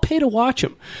whatever, I'll pay to watch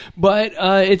them. But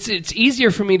it's easier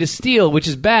for me to steal, which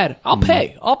is bad. I'll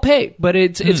pay. But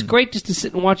it's great just to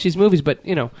sit and watch these movies. But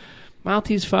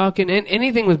Maltese Falcon and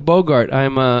anything with Bogart,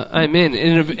 I'm in,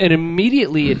 and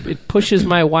immediately it pushes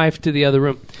my wife to the other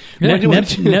room. I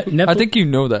think you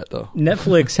know that though.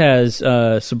 Netflix has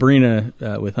Sabrina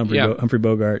with Humphrey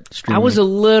Bogart.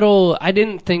 Streaming. I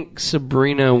didn't think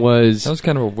Sabrina was. That was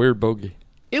kind of a weird bogey.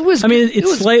 It was. I mean,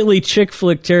 it's slightly chick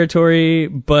flick territory,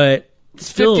 but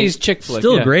 50s chick flick.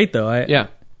 Still yeah. great though. Yeah.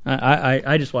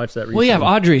 I just watched that recently. Well, you have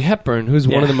Audrey Hepburn, who's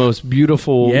one of the most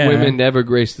beautiful women to ever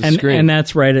grace the screen. And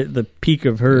that's right at the peak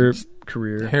of her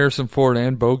career. Harrison Ford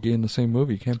and Bogey in the same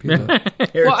movie. Can't beat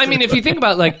that. Well, I mean, if you think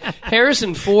about like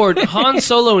Harrison Ford, Han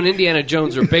Solo, and Indiana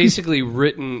Jones are basically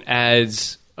written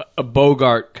as a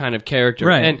Bogart kind of character.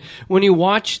 Right. And when you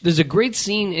watch, there's a great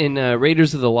scene in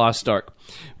Raiders of the Lost Ark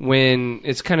when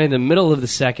it's kind of in the middle of the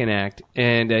second act,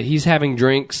 and he's having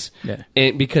drinks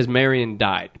because Marion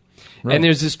died. Right. And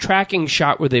there's this tracking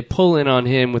shot where they pull in on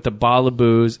him with a bottle of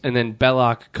booze, and then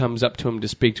Belloc comes up to him to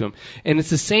speak to him. And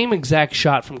it's the same exact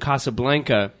shot from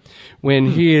Casablanca when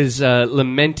he is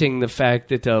lamenting the fact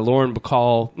that Lauren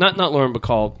Bacall, not Lauren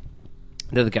Bacall,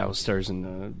 the other guy who stars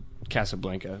in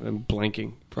Casablanca. I'm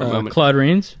blanking for a moment. Claude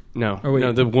Rains? No,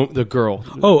 the girl.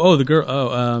 Oh, the girl.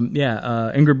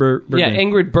 Ingrid Bergman. Yeah,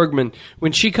 Ingrid Bergman.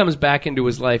 When she comes back into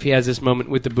his life, he has this moment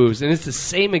with the booze, and it's the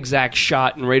same exact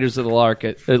shot in Raiders of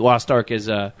the Lost Ark as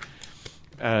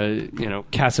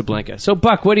Casablanca. So,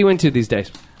 Buck, what are you into these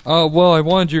days? Well, I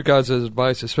wanted your guys'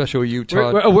 advice, especially you,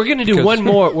 Todd. We're going to do one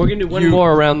more. We're going to do one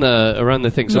more around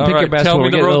the thing. So pick your best one.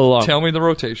 We're getting a little long. Tell me the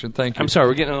rotation. Thank you. I'm sorry,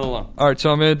 we're getting a little long. All right,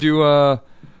 so I'm going to do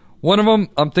one of them.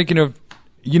 I'm thinking of,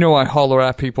 I holler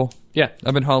at people. Yeah.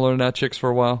 I've been hollering at chicks for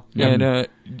a while. Yeah. And,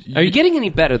 are you getting any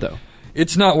better, though?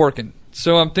 It's not working.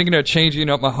 So I'm thinking of changing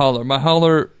up my holler. My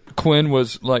holler, Quinn,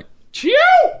 was like, chew!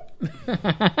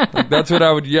 Like, that's what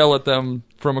I would yell at them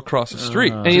from across the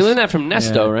street. And you learned that from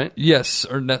Nesto, right? Yes,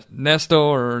 or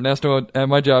Nesto at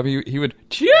my job. He would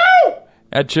chew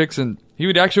at chicks, and he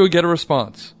would actually get a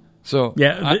response. So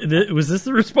was this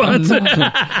the response?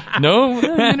 No,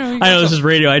 I know this is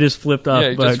radio. I just flipped off.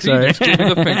 Yeah, Buck, sorry. just give me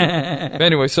the finger. But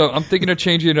anyway, so I'm thinking of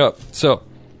changing it up. So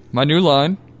my new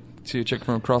line. See a chick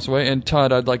from across the way, and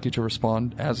Todd, I'd like you to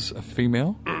respond as a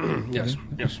female. Yes.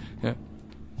 Yeah.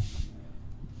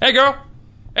 Hey, girl.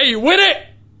 Hey, you with it?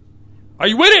 Are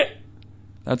you with it?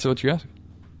 That's what you ask.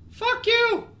 Fuck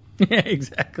you. Yeah,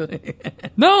 exactly.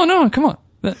 No, come on.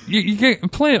 You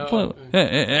can't play it.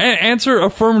 Answer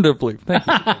affirmatively. Thank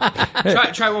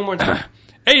you. Try one more time.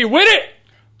 Hey, you with it?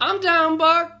 I'm down,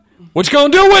 Buck. What you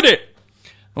gonna do with it?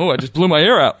 Oh, I just blew my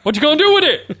ear out. What you gonna do with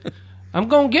it? I'm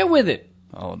gonna get with it.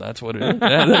 Oh, that's what it is.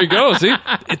 Yeah, there you go. See,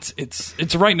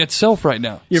 it's writing itself right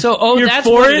now. You're that's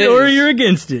for what it, or you're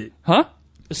against it, huh?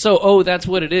 So, that's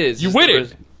what it is. You with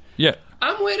it? Yeah.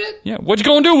 I'm with it. Yeah. What you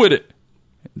gonna do with it?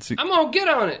 See, I'm gonna get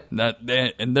on it.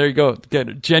 And there you go. Get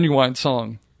a genuine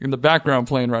song in the background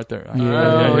playing right there.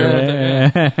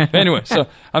 Yeah. Anyway, so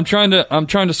I'm trying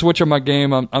to switch up my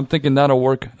game. I'm thinking that'll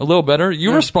work a little better.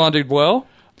 You responded well.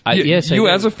 Yes, you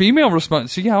I as a female respond.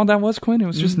 See how that was, Quinn? It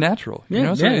was just natural.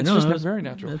 It's just very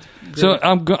natural. So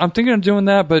I'm thinking of doing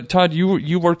that. But Todd,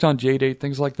 you worked on JDate,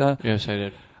 things like that. Yes, I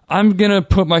did. I'm gonna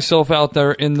put myself out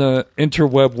there in the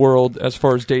interweb world as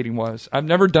far as dating wise. I've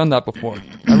never done that before.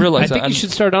 I realize I think you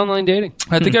should start online dating.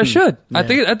 I think I should. I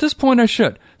think at this point I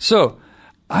should. So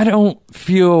I don't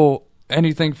feel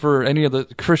anything for any of the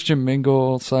Christian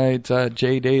mingle sites,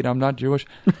 JDate. I'm not Jewish,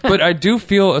 but I do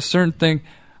feel a certain thing.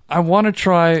 I want to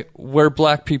try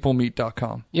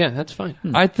whereblackpeoplemeet.com. Yeah, that's fine.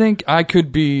 I think I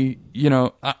could be,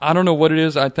 I don't know what it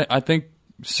is. I think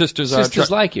sisters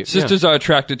like you. Sisters are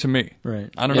attracted to me. Right.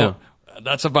 I don't know.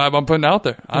 That's a vibe I'm putting out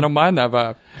there. I don't mind that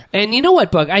vibe. And you know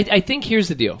what, Bug? I think here's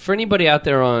the deal. For anybody out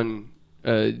there on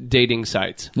dating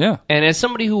sites. Yeah. And as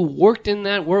somebody who worked in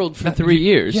that world for 3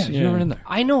 years. You were in there.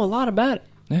 I know a lot about it.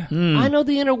 Yeah. I know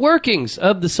the inner workings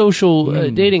of the social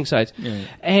dating sites. Yeah.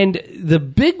 And the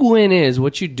big win is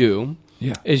what you do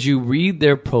is you read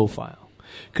their profile.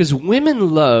 Because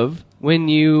women love when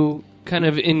you kind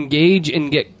of engage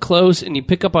and get close and you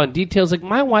pick up on details. Like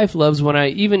my wife loves when I,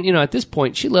 even, at this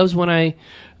point, she loves when I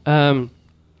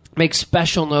make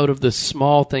special note of the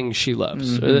small things she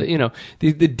loves. The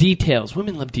details.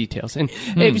 Women love details. And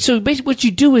so basically what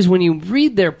you do is when you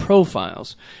read their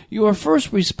profiles, your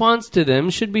first response to them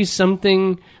should be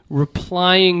something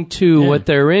replying to what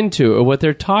they're into or what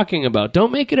they're talking about.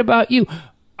 Don't make it about you.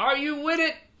 Are you with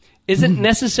it? Isn't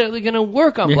necessarily going to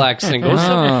work on black singles.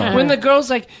 So when the girl's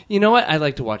like, you know what, I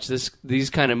like to watch these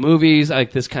kind of movies, I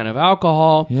like this kind of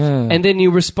alcohol, and then you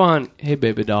respond, hey,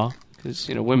 baby doll. Because,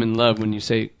 women love when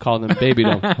you call them baby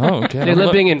doll. Oh, okay. They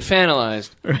love being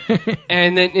infantilized.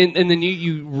 And then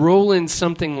you roll in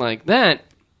something like that,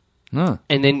 and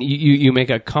then you make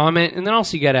a comment, and then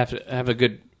also you got to have a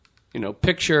good,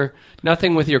 picture.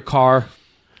 Nothing with your car.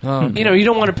 Oh, You know, you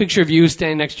don't want a picture of you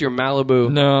standing next to your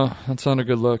Malibu. no, that's not a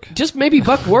good look. Just maybe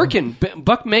Buck working,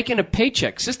 Buck making a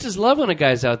paycheck. Sisters love when a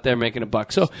guy's out there making a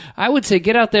buck. So I would say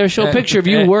get out there, show a picture of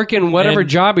you working whatever and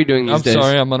job you're doing these I'm days.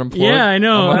 sorry, I'm unemployed. Yeah, I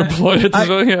know. I'm unemployed.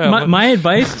 My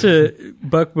advice to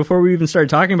Buck before we even started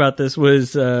talking about this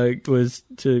was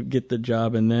to get the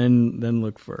job and then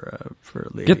look for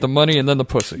a lady. Get the money and then the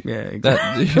pussy. Yeah,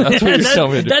 exactly. That's what he's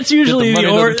telling me to do. That's usually Get the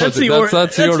money, order. then That's pussy.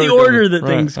 the it order goes. that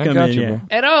things I come got in. you,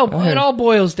 Yeah. bro. It all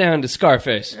boils down to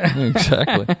Scarface.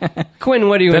 Exactly. Quinn,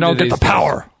 what do you They into don't get these the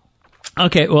power.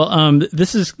 Okay, well,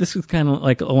 this is kind of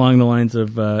like along the lines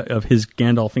of his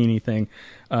Gandolfini thing.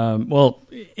 Well,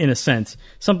 in a sense,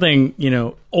 something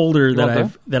older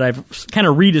that I've kind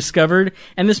of rediscovered,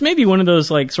 and this may be one of those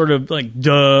like sort of like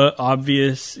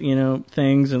obvious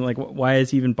things, and like why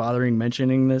is he even bothering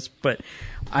mentioning this? But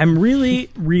I'm really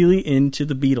into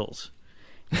the Beatles.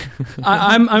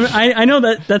 I know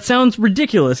that sounds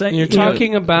ridiculous. You're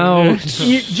talking about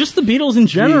just the Beatles in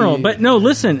general, but no,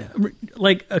 listen.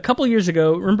 Like a couple years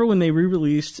ago, remember when they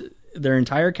re-released their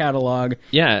entire catalog?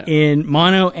 Yeah. In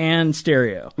mono and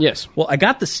stereo. Yes. Well, I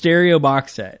got the stereo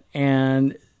box set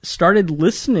and started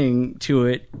listening to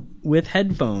it with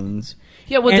headphones.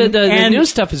 Yeah, well, the new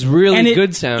stuff is really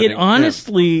good sounding. It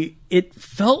honestly, it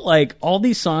felt like all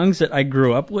these songs that I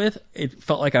grew up with. It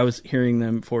felt like I was hearing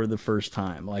them for the first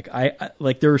time.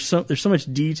 Like there's so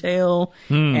much detail,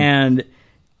 and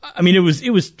I mean, it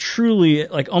was truly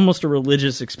like almost a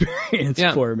religious experience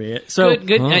for me. So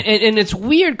good. And it's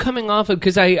weird coming off of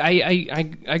because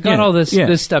I got all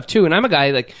this stuff too, and I'm a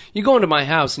guy like you go into my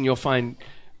house and you'll find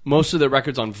most of the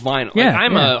records on vinyl. Yeah,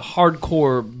 I'm a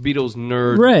hardcore Beatles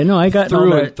nerd. Right, no, I got through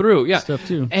all and that through, stuff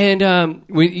too. And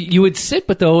you would sit,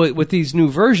 with these new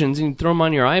versions, and you'd throw them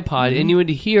on your iPod, and you would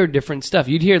hear different stuff.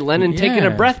 You'd hear Lennon taking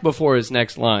a breath before his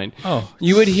next line. Oh,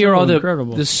 you would hear so all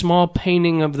incredible. the small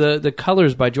painting of the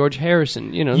colors by George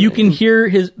Harrison. You can hear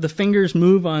the fingers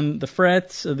move on the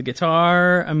frets of the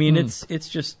guitar. I mean, it's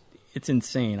just. It's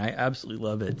insane. I absolutely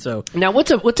love it. So now,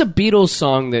 what's a Beatles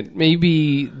song that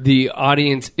maybe the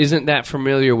audience isn't that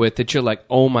familiar with that you're like,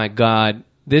 oh my god,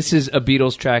 this is a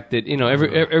Beatles track that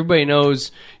everybody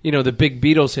knows, the big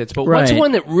Beatles hits. But what's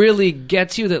one that really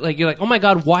gets you that like you're like, oh my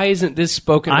god, why isn't this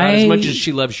spoken about as much as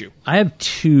She Loves You? I have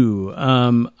two.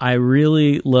 I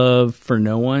really love For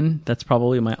No One. That's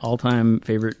probably my all-time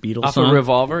favorite Beatles song. Off of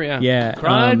Revolver, Yeah.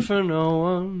 Cried for no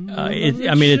one.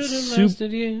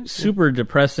 It's super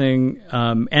depressing.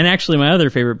 And actually, my other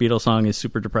favorite Beatles song is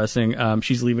super depressing.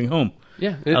 She's Leaving Home.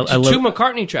 Yeah, I two love,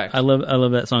 McCartney tracks. I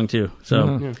love that song too.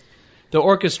 So the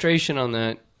orchestration on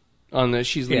the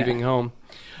She's Leaving Home.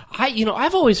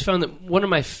 I've always found that one of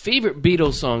my favorite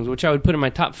Beatles songs, which I would put in my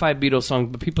top 5 Beatles songs,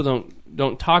 but people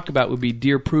don't talk about, would be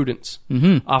 "Dear Prudence"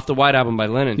 off the White Album by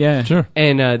Lennon. Yeah, sure.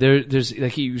 And there's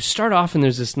like you start off and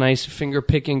there's this nice finger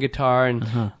picking guitar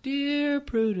and "Dear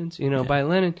Prudence," by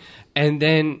Lennon, and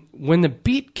then when the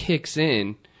beat kicks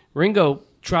in, Ringo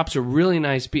drops a really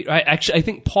nice beat. I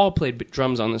think Paul played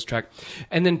drums on this track,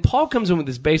 and then Paul comes in with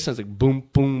this bass line. It's like boom,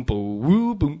 boom, boom,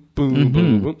 woo, boom, boom,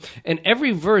 boom, boom, and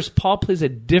every verse Paul plays a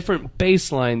different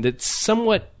bass line that's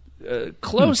somewhat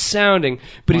close sounding,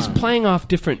 but he's playing off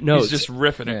different notes. He's just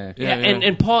riffing it. Yeah.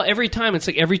 And Paul, every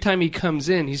time he comes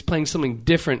in, he's playing something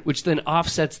different, which then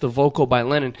offsets the vocal by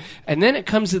Lennon. And then it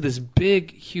comes to this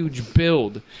big, huge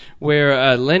build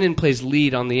where Lennon plays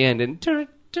lead on the end, and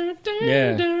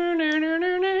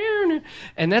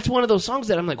and that's one of those songs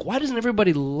that I'm like, why doesn't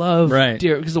everybody love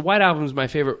Dear? Because the White Album is my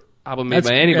favorite album made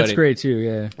by anybody. That's great too,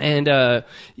 yeah. And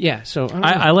so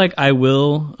I like "I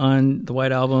Will" on the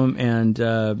White Album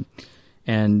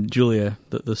and "Julia."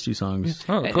 Those two songs.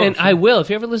 Oh, cool. And "I Will." If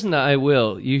you ever listen to "I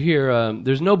Will," you hear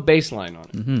there's no bass line on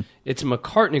it. It's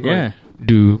McCartney going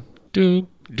do do.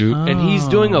 And he's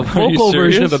doing a vocal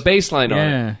version of a bass line on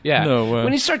it. Yeah. No way.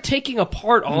 When you start taking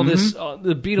apart all this,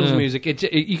 the Beatles music,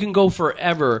 you can go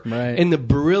forever in the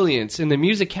brilliance and the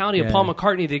musicality of Paul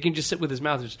McCartney. They can just sit with his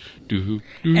mouth and just do.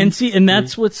 And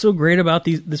that's what's so great about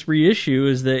this reissue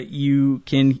is that you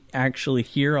can actually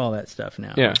hear all that stuff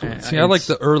now. Yeah. I like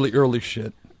the early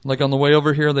shit. Like on the way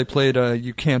over here, they played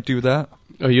 "You Can't Do That."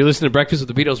 Oh, you listen to Breakfast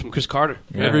with the Beatles from Chris Carter.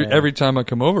 Every time I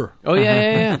come over. Oh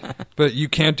yeah. But "You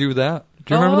Can't Do That."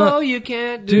 Do you remember that? Oh, you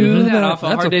can't do that off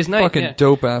a Hard Day's Night. That's a fucking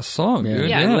dope ass song, dude.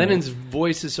 Yeah, Lennon's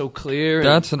voice is so clear.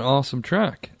 That's an awesome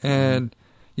track. And,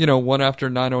 One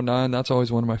After 909, that's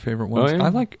always one of my favorite ones. Oh, yeah? I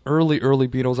like early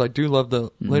Beatles. I do love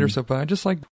the later stuff, but I just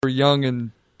like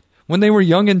when they were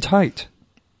young and tight.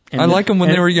 I like them when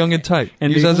they were young and tight.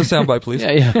 Use that as a soundbite, please.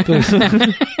 Yeah, please.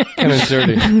 kind of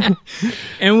dirty.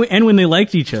 And when they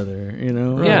liked each other,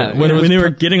 Yeah, when they were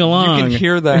getting along. You can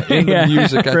hear that in the Yeah,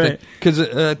 music, I right. think. Because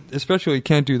especially you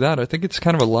can't do that. I think it's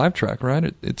kind of a live track,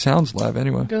 right? It sounds live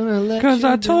anyway. Because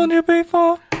I told you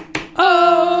before.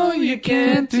 Oh, you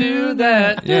can't do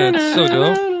that. Yeah, it's so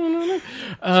dope.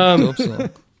 It's a dope song.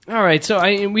 All right, so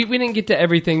we didn't get to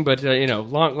everything, but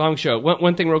long show.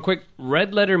 One thing real quick,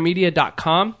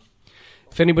 redlettermedia.com.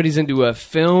 If anybody's into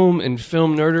film and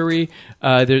film nerdery,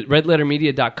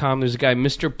 redlettermedia.com, there's a guy,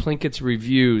 Mr. Plinkett's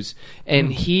Reviews,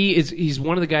 and he's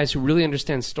one of the guys who really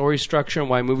understands story structure and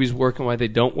why movies work and why they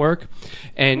don't work.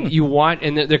 And you watch,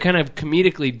 and they're kind of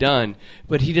comedically done,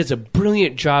 but he does a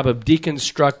brilliant job of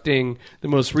deconstructing the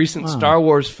most recent Star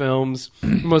Wars films, the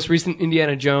most recent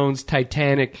Indiana Jones,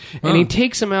 Titanic, and he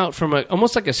takes them out from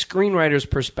almost like a screenwriter's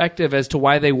perspective as to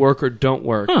why they work or don't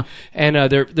work. And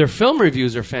their film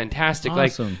reviews are fantastic. Awesome.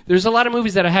 Like, there's a lot of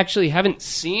movies that I actually haven't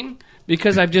seen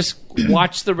because I've just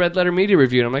watched the Red Letter Media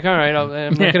review, and I'm like, all right,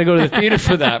 I'm not going to go to the theater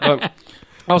for that. But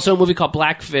also a movie called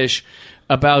Blackfish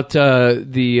about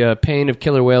the pain of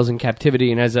killer whales in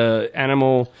captivity, and as a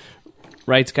animal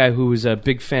rights guy who is a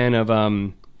big fan of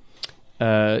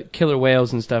killer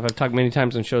whales and stuff, I've talked many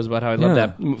times on shows about how I love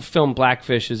that film.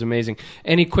 Blackfish is amazing.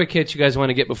 Any quick hits you guys want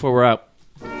to get before we're out?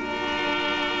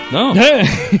 No.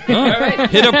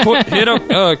 Hit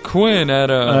up Quinn at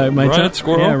Riot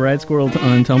Squirrel. Yeah, Riot Squirrel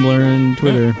on Tumblr and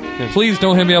Twitter. Please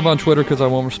don't hit me up on Twitter because I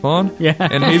won't respond. Yeah.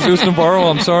 And Jesus Navarro,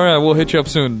 I'm sorry, I will hit you up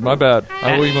soon. My bad.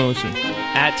 I will email you soon.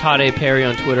 At Todd A. Perry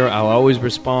on Twitter. I'll always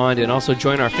respond. And also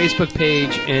join our Facebook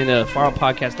page and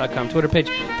farrellpodcast.com Twitter page.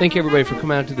 Thank you, everybody, for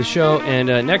coming out to the show. And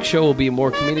next show will be more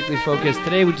comedically focused.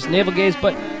 Today, we just navel gaze,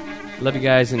 but love you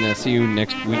guys, and see you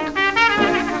next week.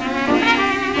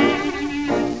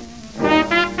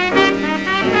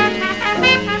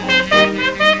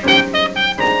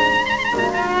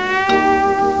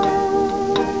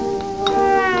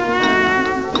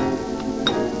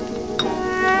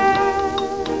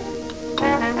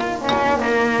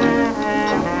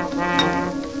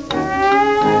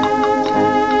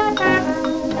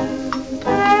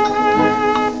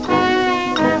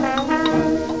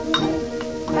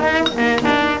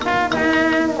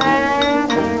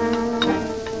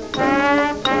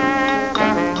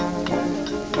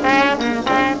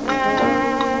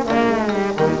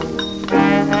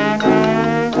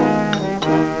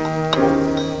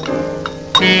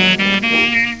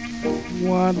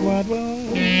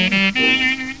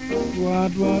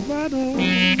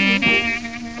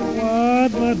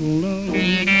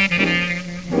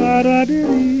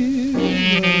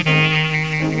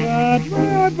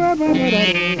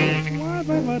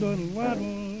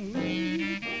 What